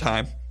 Eastern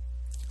Time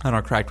on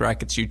our Cracked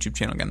Racquets YouTube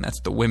channel. Again, that's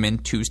the women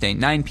Tuesday,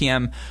 9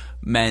 p.m.,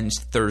 men's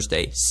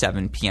Thursday,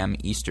 7 p.m.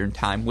 Eastern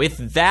Time.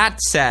 With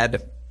that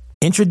said,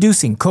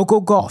 introducing Coco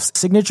Gauff's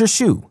signature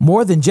shoe.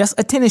 More than just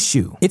a tennis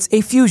shoe, it's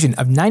a fusion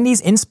of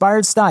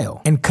 90s-inspired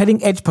style and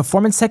cutting-edge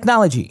performance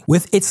technology.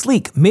 With its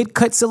sleek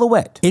mid-cut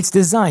silhouette, it's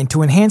designed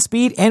to enhance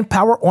speed and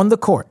power on the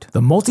court.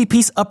 The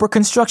multi-piece upper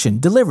construction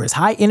delivers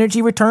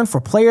high-energy return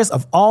for players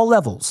of all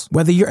levels.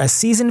 Whether you're a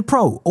seasoned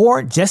pro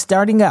or just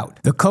starting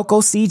out, the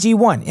Coco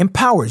CG1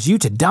 empowers you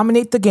to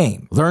dominate the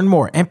game. Learn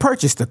more and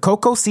purchase the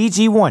Coco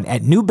CG1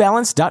 at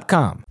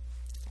newbalance.com.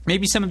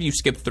 Maybe some of you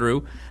skipped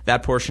through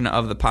that portion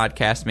of the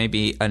podcast.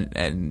 Maybe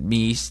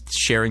me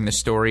sharing the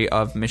story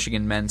of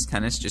Michigan men's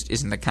tennis just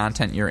isn't the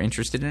content you're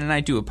interested in, and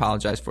I do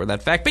apologize for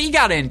that fact. But you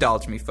got to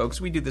indulge me,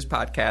 folks. We do this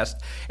podcast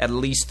at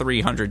least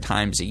 300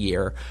 times a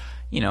year.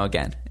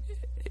 Again,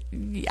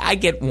 I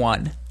get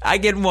one. I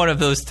get one of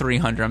those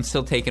 300. I'm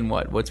still taking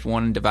what's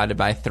 1 divided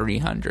by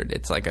 300?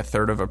 It's like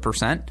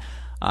 1/3%.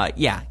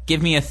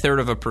 Give me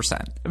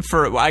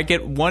 1/3%. I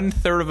get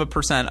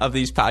 1/3% of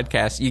these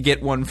podcasts. You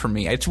get one from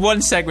me. It's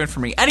one segment for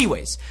me.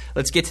 Anyways,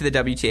 let's get to the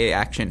WTA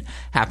action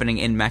happening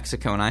in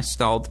Mexico. And I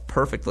stalled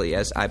perfectly,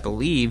 as I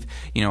believe,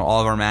 all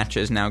of our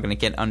matches now going to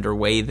get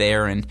underway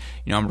there. And,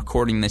 I'm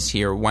recording this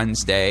here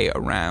Wednesday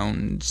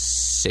around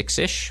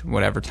 6-ish,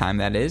 whatever time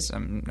that is.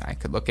 I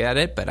could look at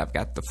it, but I've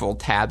got the full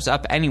tabs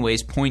up.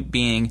 Anyways, point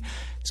being,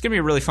 it's going to be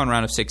a really fun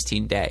round of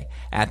 16 day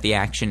at the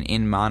action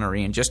in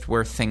Monterrey, and just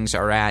where things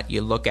are at.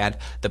 You look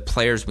at the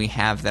players we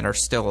have that are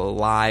still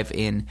alive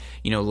in,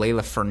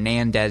 Leylah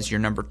Fernandez, your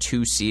number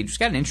 2 seed. She's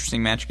got an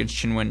interesting match against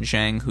Qinwen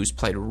Zheng, who's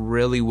played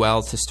really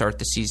well to start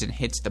the season,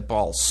 hits the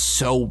ball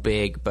so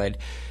big. But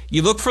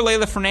you look for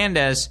Leylah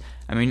Fernandez.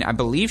 I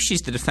believe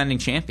she's the defending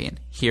champion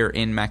here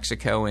in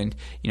Mexico, and,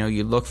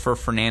 you look for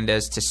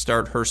Fernandez to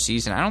start her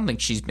season. I don't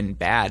think she's been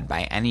bad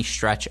by any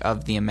stretch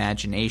of the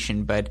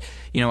imagination, but,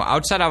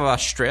 outside of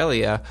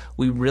Australia,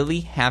 we really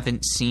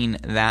haven't seen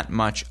that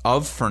much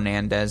of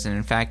Fernandez, and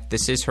in fact,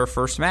 this is her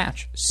first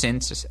match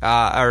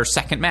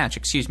second match,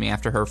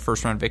 after her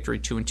first round victory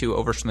 2-2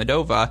 over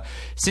Smedova,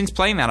 since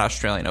playing that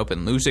Australian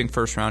Open, losing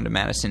first round to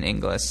Madison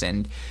Inglis.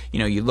 And,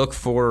 you look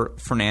for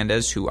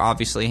Fernandez, who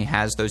obviously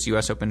has those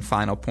U.S. Open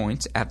final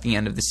points at the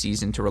end of the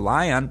season to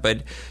rely on,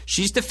 but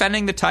she's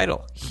defending the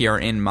title here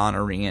in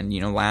Monterrey. And,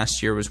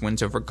 last year was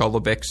wins over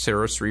Golubic,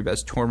 Saros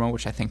Ribas Tormo,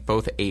 which I think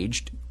both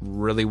aged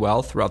really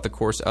well throughout the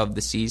course of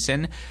the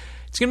season.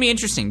 It's going to be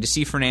interesting to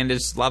see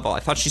Fernandez's level.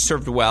 I thought she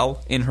served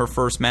well in her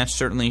first match.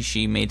 Certainly,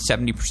 she made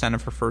 70%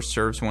 of her first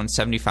serves, won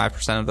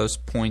 75% of those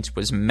points,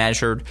 was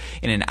measured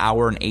in an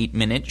hour and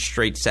 8-minute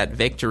straight set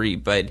victory.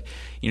 But,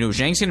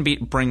 Zhang's going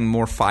to bring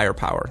more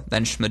firepower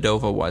than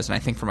Smedova was. And I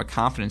think from a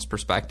confidence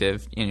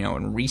perspective,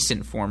 in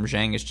recent form,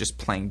 Zhang is just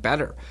playing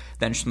better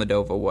than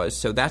Smedova was.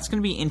 So that's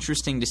going to be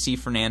interesting to see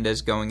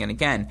Fernandez going. And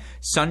again,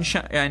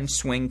 Sunshine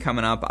Swing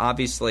coming up.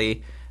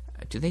 Obviously,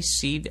 do they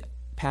seed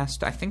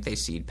past? I think they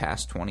seed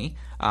past 20.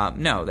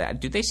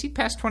 Do they seed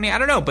past 20? I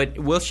don't know, but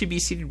will she be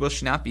seeded? Will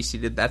she not be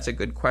seeded? That's a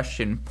good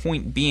question.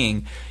 Point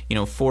being,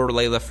 for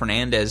Leylah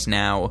Fernandez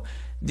now,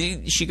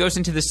 she goes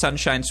into the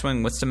Sunshine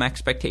Swing with some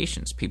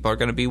expectations. People are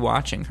going to be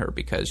watching her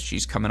because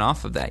she's coming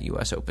off of that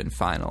U.S. Open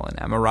final.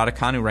 And Emma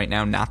Raducanu right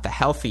now not the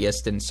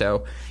healthiest, and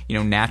so,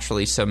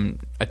 naturally some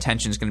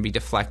attention is going to be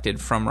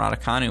deflected from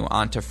Raducanu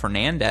onto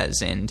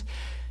Fernandez. And,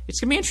 it's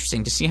going to be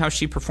interesting to see how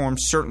she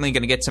performs. Certainly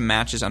going to get some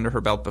matches under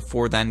her belt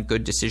before then.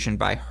 Good decision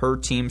by her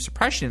team.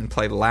 Surprised she didn't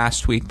play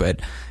last week,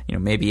 but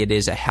maybe it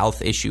is a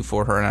health issue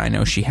for her, and I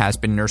know she has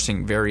been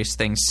nursing various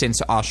things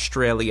since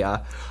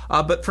Australia.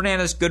 But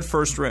Fernandez, good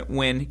first win.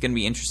 Going to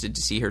be interested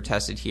to see her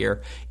tested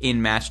here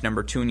in match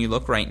number 2. And you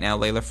look right now,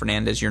 Leylah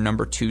Fernandez, your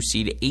number 2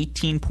 seed,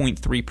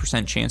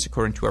 18.3% chance,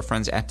 according to our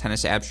friends at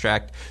Tennis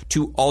Abstract,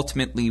 to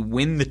ultimately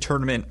win the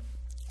tournament.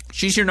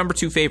 She's your number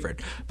 2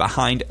 favorite,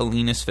 behind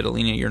Alina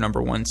Svitolina, your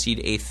number 1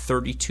 seed, a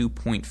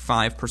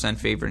 32.5%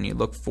 favorite. And you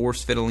look for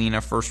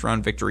Svitolina,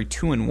 first-round victory,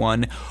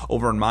 2-1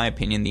 over, in my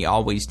opinion, the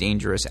always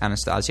dangerous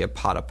Anastasia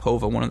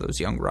Potapova, one of those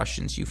young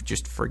Russians you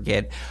just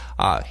forget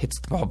hits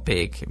the ball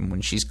big when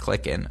she's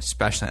clicking,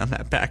 especially on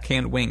that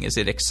backhand wing. Is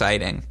it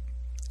exciting?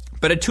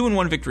 But a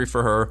 2-1 victory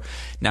for her.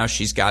 Now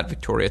she's got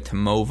Victoria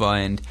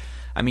Tomova,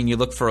 and you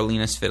look for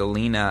Alina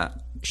Svitolina.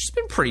 She's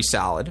been pretty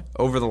solid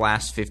over the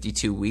last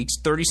 52 weeks,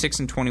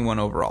 36-21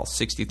 overall,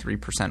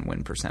 63%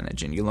 win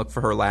percentage. And you look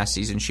for her last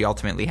season, she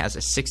ultimately has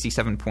a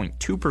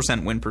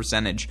 67.2% win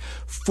percentage,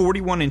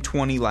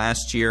 41-20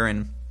 last year.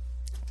 And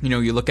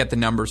you look at the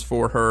numbers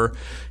for her,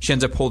 she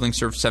ends up holding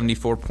serve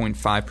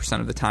 74.5%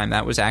 of the time.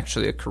 That was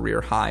actually a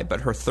career high, but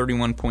her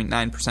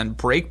 31.9%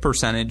 break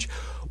percentage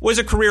was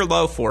a career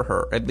low for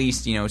her, at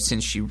least,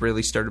 since she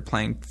really started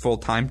playing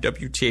full-time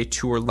WTA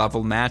Tour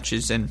level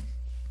matches. And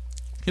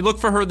you look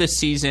for her this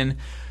season,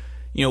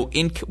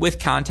 with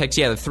context,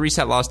 the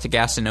 3-set loss to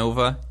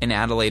Gasanova in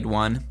Adelaide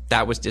 1,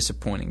 that was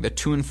disappointing. The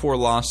 2-4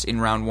 loss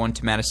in round 1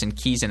 to Madison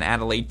Keys in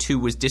Adelaide 2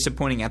 was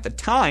disappointing at the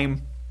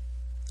time.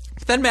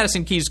 But then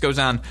Madison Keys goes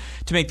on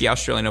to make the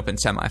Australian Open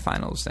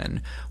semifinals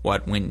and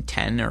win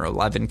 10 or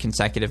 11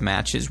 consecutive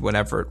matches,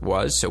 whatever it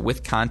was. So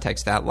with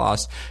context, that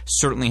loss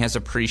certainly has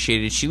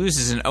appreciated. She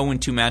loses an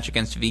 0-2 match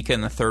against Vika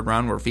in the 3rd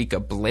round where Vika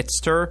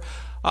blitzed her.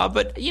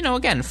 But,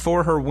 again,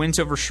 for her, wins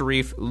over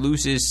Sharif,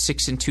 loses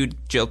 6-2 to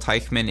Jill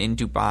Teichmann in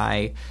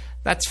Dubai.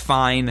 That's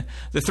fine.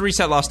 The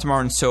 3-set loss to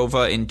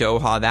Martinsova in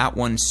Doha, that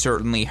one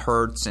certainly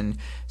hurts. And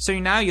so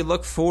now you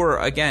look for,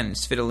 again,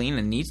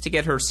 Svitolina needs to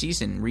get her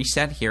season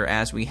reset here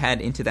as we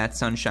head into that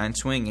Sunshine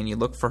Swing. And you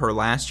look for her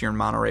last year in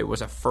Monterey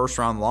was a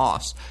first-round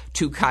loss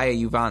to Kaya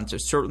Juvan. So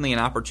certainly an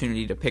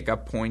opportunity to pick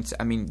up points.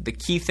 The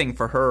key thing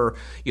for her,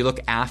 you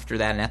look after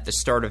that and at the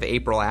start of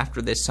April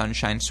after this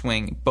Sunshine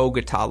Swing,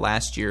 Bogota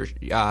last year,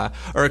 you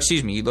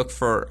look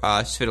for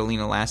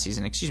Svitolina last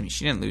season.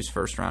 She didn't lose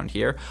first round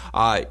here.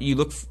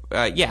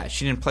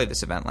 She didn't play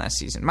this event last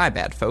season. My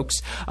bad,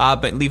 folks.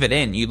 But leave it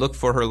in. You look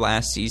for her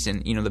last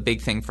season. The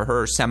big thing for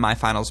her,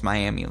 semifinals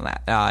Miami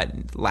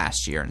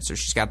last year. And so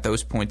she's got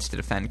those points to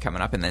defend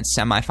coming up. And then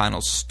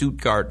semifinals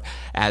Stuttgart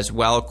as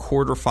well.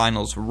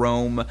 Quarterfinals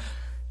Rome.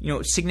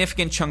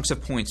 Significant chunks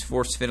of points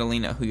for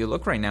Svitolina, who you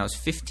look right now is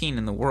 15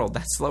 in the world.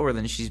 That's lower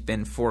than she's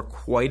been for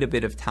quite a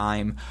bit of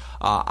time.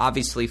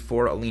 Obviously,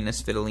 for Alina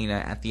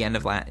Svitolina, at the end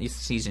of last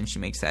season, she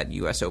makes that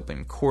U.S.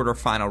 Open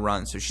quarterfinal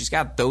run. So she's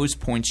got those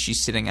points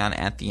she's sitting on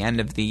at the end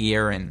of the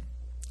year. And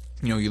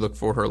you look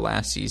for her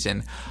last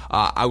season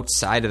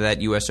outside of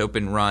that U.S.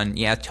 Open run.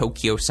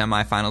 Tokyo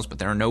semifinals, but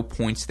there are no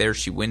points there.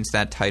 She wins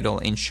that title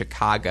in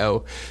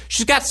Chicago.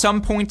 She's got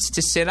some points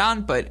to sit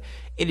on, but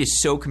it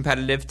is so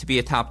competitive to be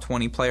a top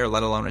 20 player,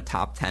 let alone a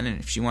top 10. And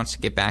if she wants to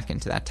get back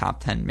into that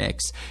top 10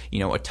 mix,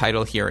 a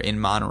title here in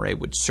Monterey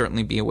would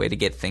certainly be a way to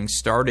get things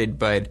started.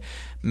 But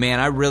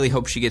man, I really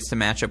hope she gets to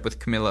match up with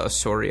Camila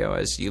Osorio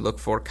as you look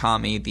for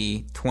Cami,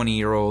 the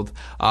 20-year-old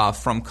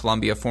from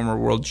Colombia, former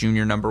world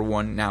junior number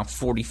 1, now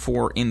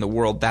 44 in the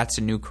world. That's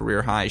a new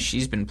career high.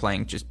 She's been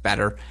playing just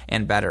better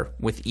and better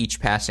with each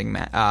passing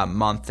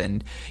month.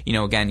 And,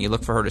 again, you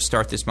look for her to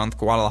start this month.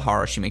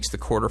 Guadalajara, she makes the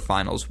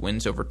quarterfinals,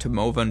 wins over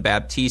Tomova and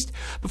Baptiste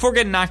before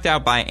getting knocked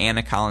out by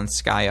Anna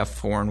Kalinskaya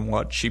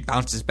 4-1. She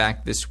bounces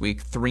back this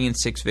week,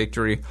 3-6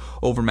 victory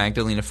over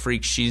Magdalena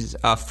Frich. She's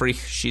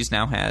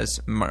now has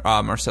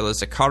Marcela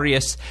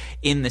Zacharias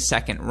in the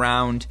 2nd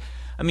round.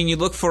 You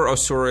look for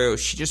Osorio.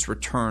 She just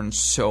returns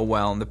so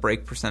well. And the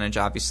break percentage,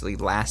 obviously,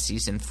 last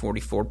season,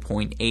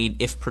 44.8,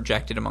 if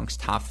projected amongst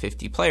top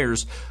 50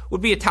 players,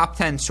 would be a top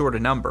 10 sort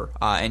of number.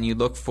 And you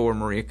look for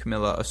Maria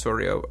Camila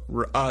Osorio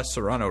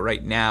Serrano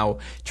right now. In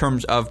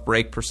terms of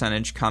break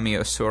percentage, Cami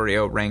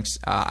Osorio ranks,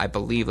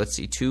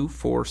 2,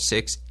 4,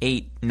 6,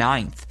 8,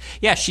 9th.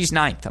 Yeah, she's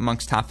 9th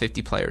amongst top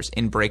 50 players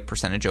in break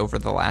percentage over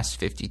the last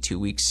 52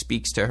 weeks.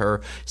 Speaks to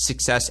her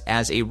success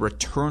as a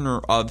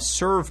returner of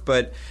serve.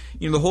 But,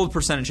 the hold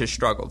percentage has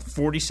struggled.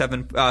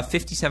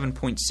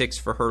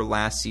 57.6 for her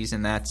last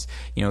season. That's,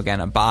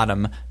 again, a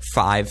bottom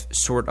 5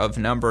 sort of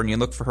number. And you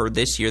look for her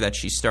this year that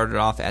she started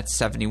off at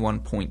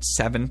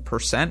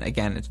 71.7%.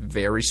 Again, it's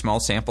very small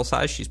sample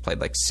size. She's played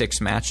like 6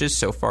 matches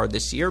so far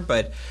this year.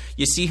 But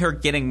you see her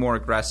getting more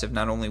aggressive,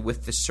 not only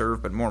with the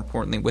serve, but more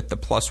importantly with the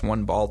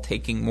 +1 ball,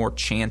 taking more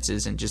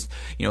chances and just,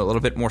 a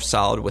little bit more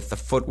solid with the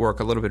footwork,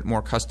 a little bit more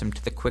accustomed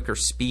to the quicker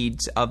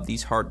speeds of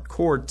these hard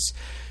courts.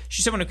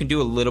 she's someone who can do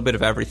a little bit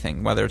of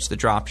everything, whether it's the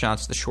drop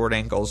shots, the short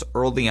angles,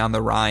 early on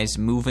the rise,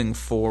 moving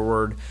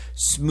forward,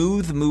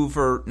 smooth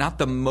mover, not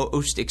the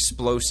most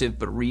explosive,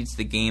 but reads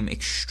the game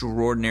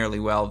extraordinarily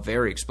well,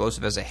 very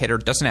explosive as a hitter,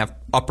 doesn't have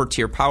upper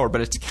tier power, but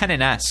it's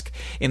Kenin-esque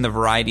in the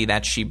variety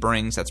that she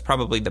brings. That's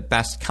probably the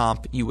best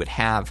comp you would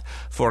have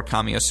for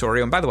Cami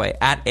Osorio. And by the way,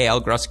 at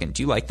AL Gruskin,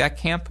 do you like that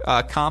comp?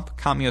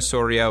 Cami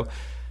Osorio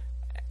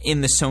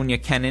in the Sonia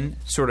Kenin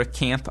sort of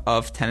camp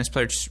of tennis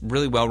players, just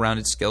really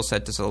well-rounded skill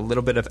set, does a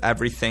little bit of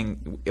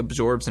everything,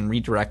 absorbs and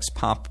redirects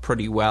pop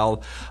pretty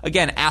well.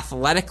 Again,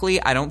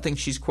 athletically, I don't think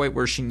she's quite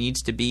where she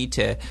needs to be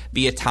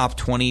a top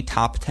 20,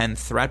 top 10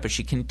 threat, but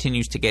she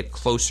continues to get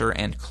closer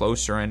and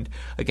closer, and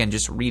again,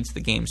 just reads the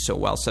game so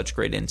well, such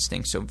great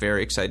instinct, so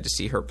very excited to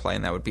see her play,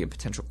 and that would be a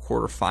potential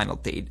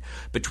quarterfinal date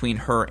between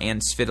her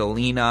and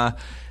Svitolina.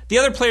 The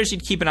other players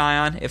you'd keep an eye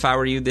on, if I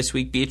were you this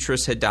week,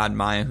 Beatrice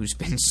Haddad-Maia, who's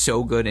been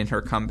so good in her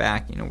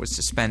comeback, was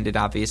suspended,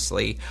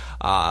 obviously,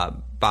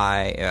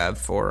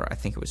 for I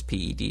think it was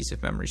PEDs,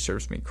 if memory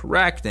serves me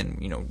correct,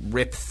 and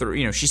ripped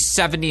through. She's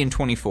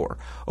 70-24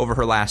 over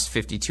her last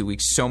 52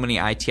 weeks. So many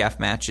ITF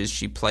matches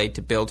she played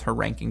to build her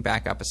ranking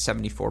back up, a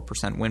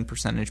 74% win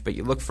percentage. But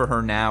you look for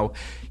her now,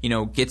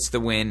 gets the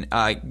win,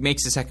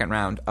 makes the second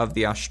round of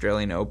the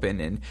Australian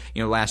Open, and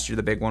last year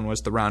the big one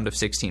was the round of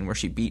 16 where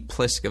she beat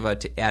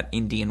Pliskova at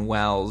Indian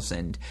Wells,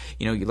 and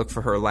you look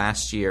for her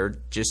last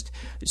year, just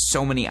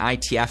so many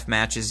ITF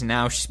matches.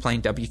 Now she's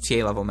playing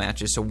WTA level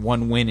matches, so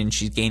one win and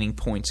she's gaining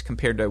points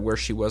compared to where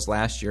she was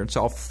last year. It's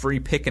all free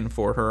picking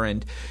for her,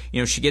 and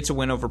she gets a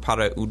win over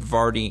Pata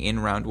Udvardi in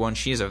round one.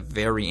 She has a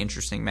very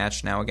interesting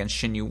match now against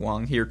Xinyu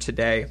Wang here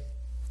today.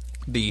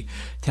 The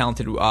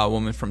talented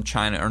woman from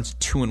China earns a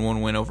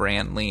 2-1 win over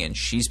Ann Lee, and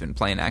she's been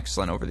playing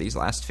excellent over these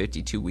last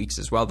 52 weeks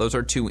as well. Those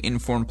are two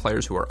informed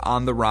players who are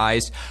on the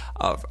rise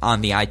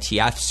on the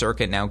ITF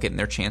circuit, now getting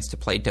their chance to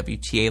play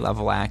WTA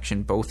level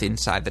action, both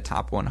inside the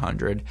top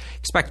 100.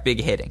 Expect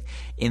big hitting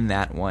in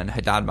that one.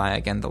 Haddad-Maia,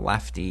 again, the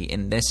lefty,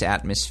 in this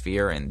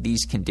atmosphere and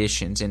these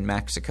conditions in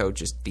Mexico,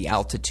 just the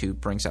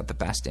altitude brings out the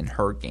best in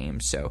her game.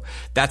 So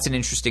that's an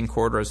interesting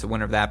quarter, as the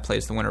winner of that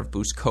plays the winner of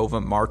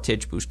Buskova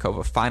Martic.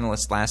 Buskova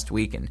finalist last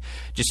week, and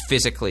just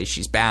physically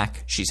she's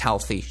back, she's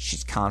healthy,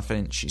 she's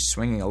confident, she's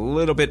swinging a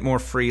little bit more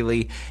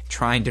freely,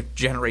 trying to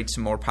generate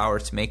some more power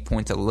to make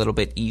points a little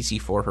bit easy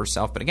for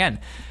herself. But again,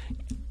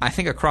 I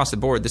think across the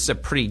board this is a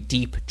pretty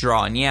deep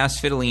draw, and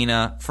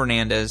Svitolina,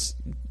 Fernandez,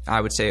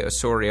 I would say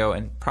Osorio,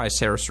 and probably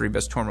Sarah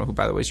Sorribes Tormo, who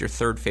by the way is your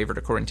third favorite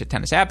according to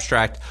Tennis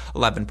Abstract,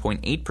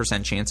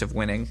 11.8% chance of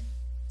winning.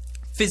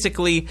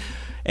 Physically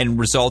and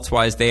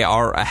results-wise, they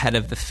are ahead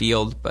of the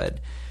field, but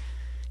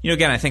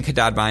again, I think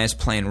Haddad-Maia is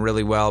playing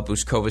really well.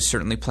 Buskova is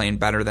certainly playing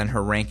better than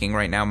her ranking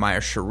right now.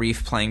 Maya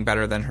Sharif playing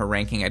better than her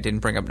ranking. I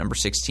didn't bring up number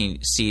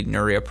 16 seed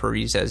Nuria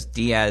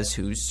Perez-Diaz,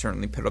 who's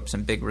certainly put up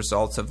some big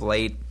results of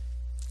late.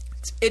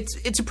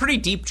 It's a pretty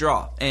deep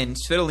draw, and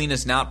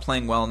Svitolina's not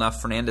playing well enough.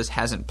 Fernandez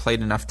hasn't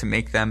played enough to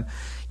make them,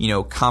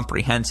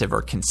 comprehensive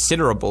or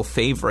considerable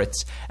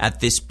favorites at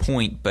this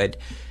point. But,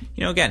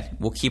 again,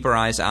 we'll keep our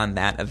eyes on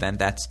that event.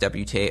 That's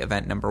WTA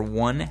event number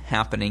 1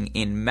 happening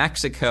in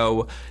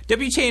Mexico.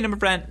 WTA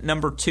event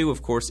number 2,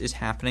 of course, is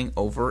happening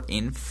over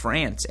in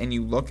France. And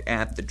you look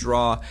at the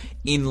draw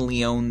in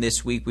Lyon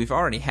this week. We've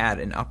already had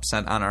an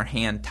upset on our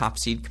hand. Top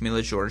seed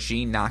Camila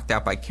Giorgi knocked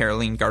out by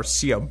Caroline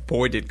Garcia.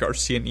 Boy, did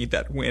Garcia need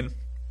that win.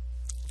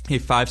 A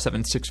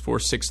 5-7, 6-4,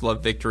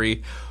 6-love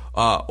victory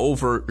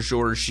over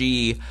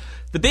Giorgi.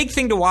 The big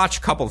thing to watch, a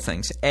couple of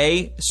things.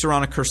 A,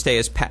 Sorana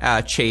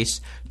Cîrstea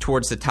chase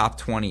towards the top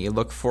 20. You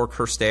look for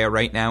Cîrstea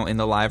right now in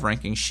the live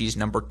rankings. She's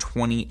number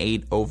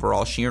 28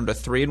 overall. She earned a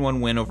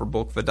 3-1 win over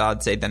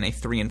Bokvadadze, then a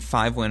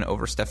 3-5 win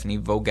over Stephanie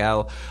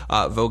Vogel,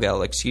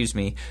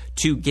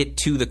 to get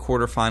to the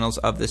quarterfinals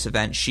of this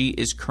event. She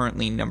is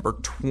currently number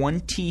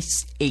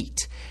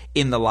 28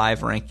 in the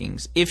live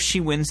rankings. If she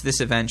wins this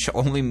event,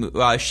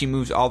 she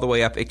moves all the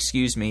way up,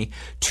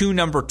 to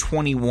number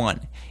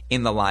 21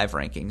 in the live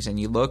rankings. And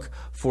you look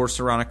for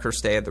Sorana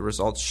Cîrstea, the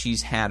results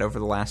she's had over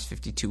the last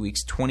 52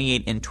 weeks,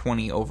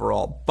 28-20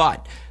 overall.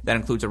 But that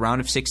includes a round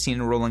of 16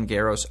 in Roland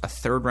Garros, a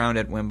third round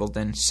at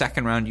Wimbledon,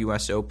 second round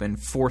U.S. Open,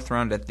 fourth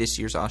round at this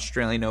year's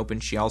Australian Open.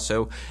 She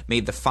also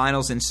made the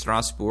finals in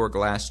Strasbourg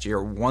last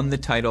year, won the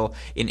title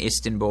in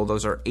Istanbul.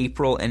 Those are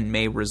April and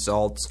May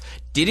results.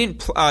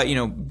 Didn't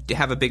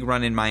have a big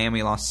run in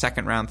Miami, lost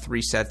second round 3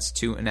 sets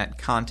to Annette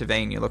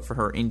Kontaveit, and you look for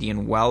her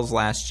Indian Wells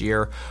last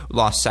year,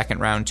 lost second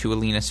round to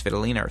Alina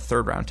Svitolina, or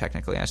third round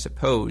technically, I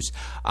suppose.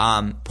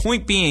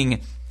 Point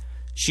being,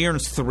 she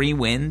earns 3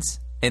 wins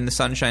in the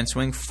Sunshine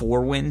Swing,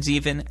 4 wins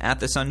even at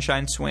the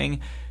Sunshine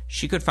Swing.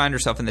 She could find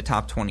herself in the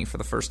top 20 for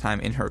the first time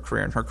in her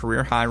career, and her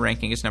career high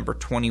ranking is number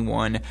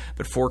 21.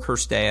 But for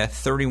Cîrstea,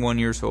 31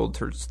 years old,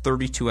 turns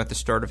 32 at the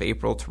start of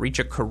April, to reach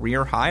a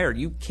career high, are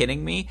you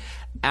kidding me?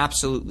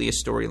 Absolutely a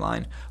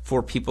storyline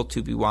for people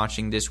to be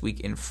watching this week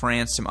in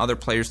France. Some other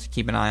players to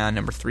keep an eye on.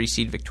 Number 3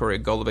 seed Victoria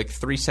Golubic,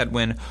 3-set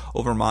win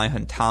over Maya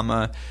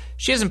Huntama.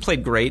 She hasn't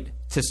played great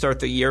to start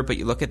the year, but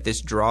you look at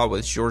this draw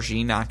with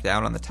Georgie knocked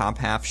out on the top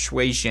half.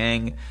 Shui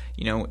Zhang,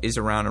 is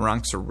around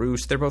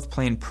Arantxa-Rus. They're both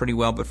playing pretty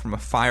well, but from a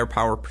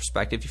firepower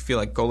perspective, you feel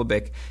like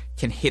Golubic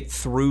can hit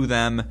through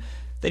them.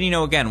 Then,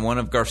 again, one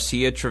of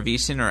Garcia,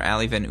 Trevisan, or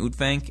Ali van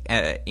Uytvanck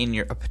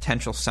in a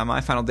potential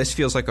semifinal. This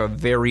feels like a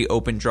very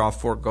open draw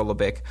for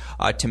Golubic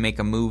to make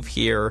a move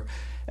here.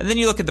 And then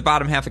you look at the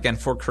bottom half again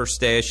for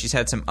Cirstea. She's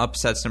had some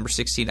upsets. Number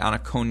 16, Anna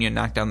Konya,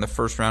 knocked down the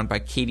first round by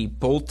Katie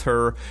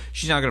Bolter.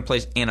 She's now going to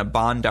play Anna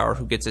Bondar,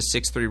 who gets a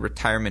 6-3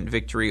 retirement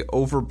victory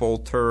over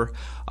Bolter.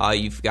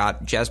 You've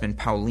got Jasmine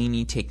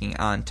Paolini taking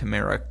on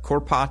Tamara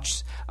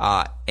Korpach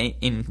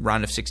in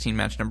round of 16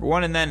 match number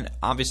 1. And then,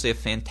 obviously, a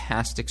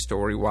fantastic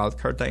story,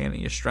 wildcard Diana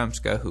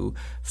Yastremska, who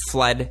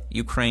fled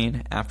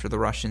Ukraine after the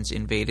Russians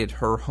invaded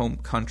her home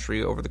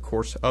country over the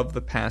course of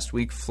the past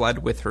week,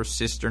 fled with her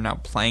sister, now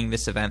playing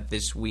this event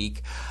this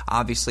week.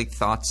 Obviously,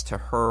 thoughts to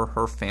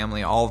her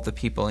family, all of the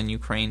people in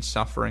Ukraine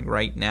suffering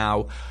right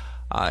now.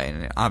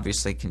 And it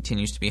obviously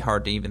continues to be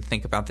hard to even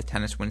think about the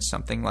tennis when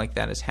something like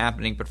that is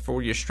happening. But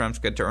for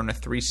Yastremska to earn a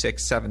 3-6,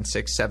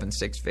 7-6,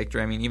 7-6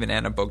 victory, I mean, even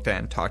Anna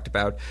Bogdan talked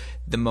about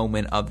the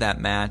moment of that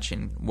match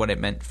and what it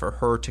meant for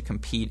her to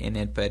compete in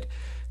it. But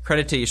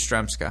credit to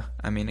Yastremska.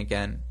 I mean,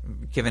 again,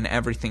 given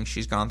everything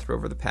she's gone through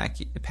over the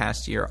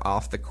past year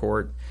off the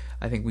court,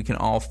 I think we can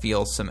all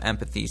feel some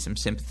empathy, some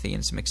sympathy,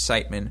 and some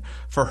excitement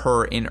for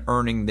her in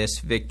earning this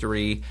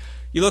victory.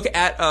 You look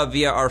at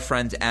via our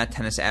friends at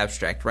Tennis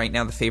Abstract. Right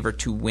now, the favorite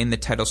to win the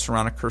title,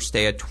 Sorana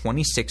Cirstea,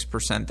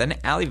 26%. Then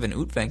Ali van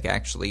Uytvanck,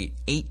 actually,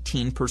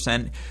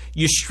 18%.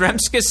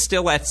 Yastremska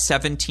still at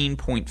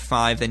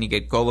 17.5. Then you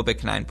get Golubic,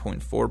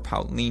 9.4.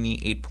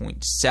 Paolini,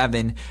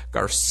 8.7.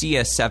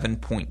 Garcia,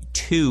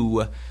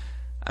 7.2.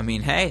 I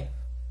mean, hey,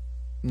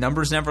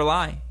 numbers never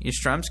lie.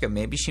 Yastremska,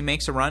 maybe she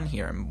makes a run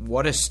here. And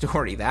what a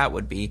story that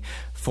would be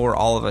for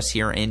all of us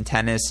here in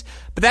tennis.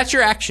 But that's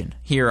your action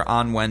here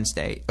on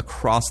Wednesday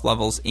across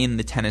levels in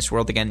the tennis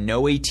world. Again,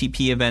 no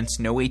ATP events,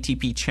 no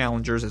ATP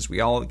challengers as we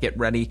all get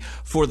ready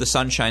for the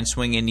Sunshine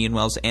Swing, Indian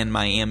Wells, and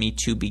Miami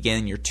to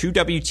begin. Your 2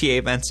 WTA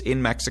events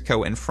in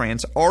Mexico and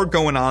France are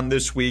going on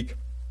this week.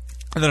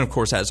 And then, of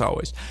course, as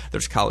always,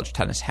 there's college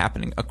tennis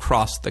happening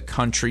across the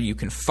country. You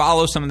can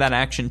follow some of that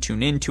action,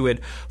 tune into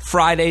it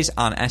Fridays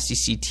on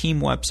SEC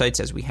team websites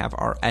as we have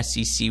our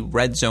SEC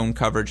Red Zone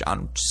coverage.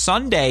 On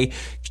Sunday,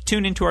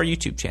 tune into our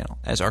YouTube channel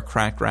as our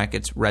Cracked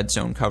Rackets Red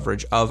Zone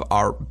coverage of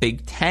our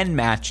Big Ten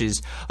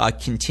matches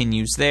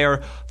continues there.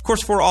 Of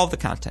course, for all of the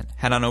content,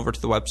 head on over to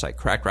the website,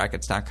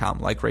 crackrackets.com.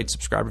 Like, rate,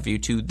 subscribe, review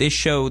to this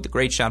show, the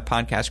Great Shot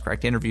Podcast,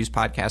 Cracked Interviews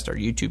Podcast, our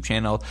YouTube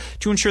channel,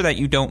 to ensure that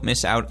you don't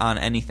miss out on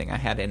anything. I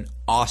had an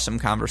awesome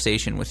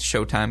conversation with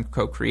Showtime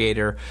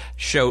co-creator,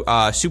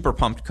 Super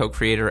Pumped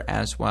co-creator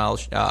as well,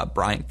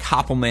 Brian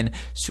Koppelman,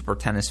 super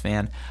tennis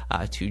fan,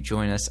 to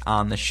join us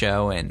on the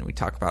show, and we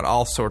talk about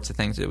all sorts of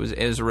things. It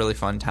was a really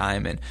fun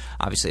time, and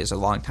obviously as a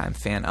longtime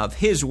fan of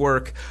his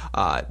work,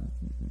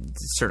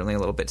 certainly a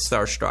little bit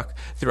starstruck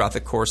throughout the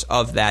course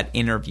of that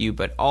interview,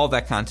 but all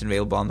that content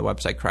available on the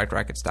website,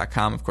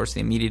 crackrackets.com. Of course,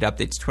 the immediate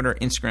updates, Twitter,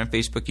 Instagram,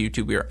 Facebook,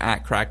 YouTube. We are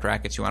at Cracked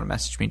Rackets. You want to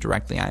message me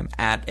directly, I'm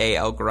at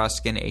A.L.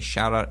 Gruskin. A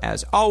shout-out,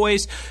 as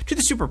always, to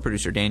the super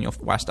producer, Daniel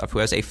Westoff, who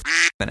has a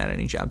been at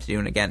any job to do.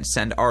 And again,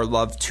 send our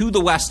love to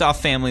the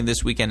Westoff family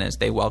this weekend as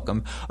they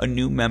welcome a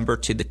new member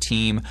to the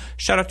team.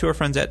 Shout out to our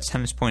friends at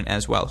Tennis Point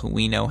as well, who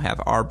we know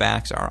have our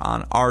backs, are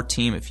on our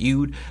team. If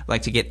you'd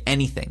like to get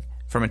anything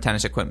from a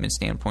tennis equipment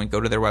standpoint, go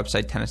to their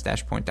website,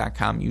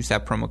 tennis-point.com. Use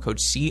that promo code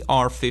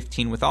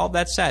CR15. With all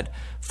that said,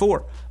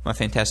 for my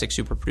fantastic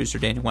super producer,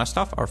 Daniel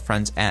Westoff, our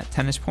friends at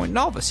Tennis Point, and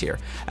all of us here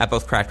at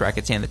both Cracked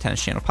Rackets and the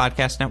Tennis Channel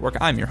Podcast Network,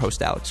 I'm your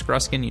host, Alex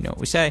Gruskin. You know what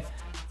we say.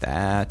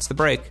 That's the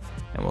break,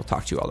 and we'll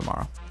talk to you all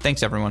tomorrow.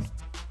 Thanks, everyone.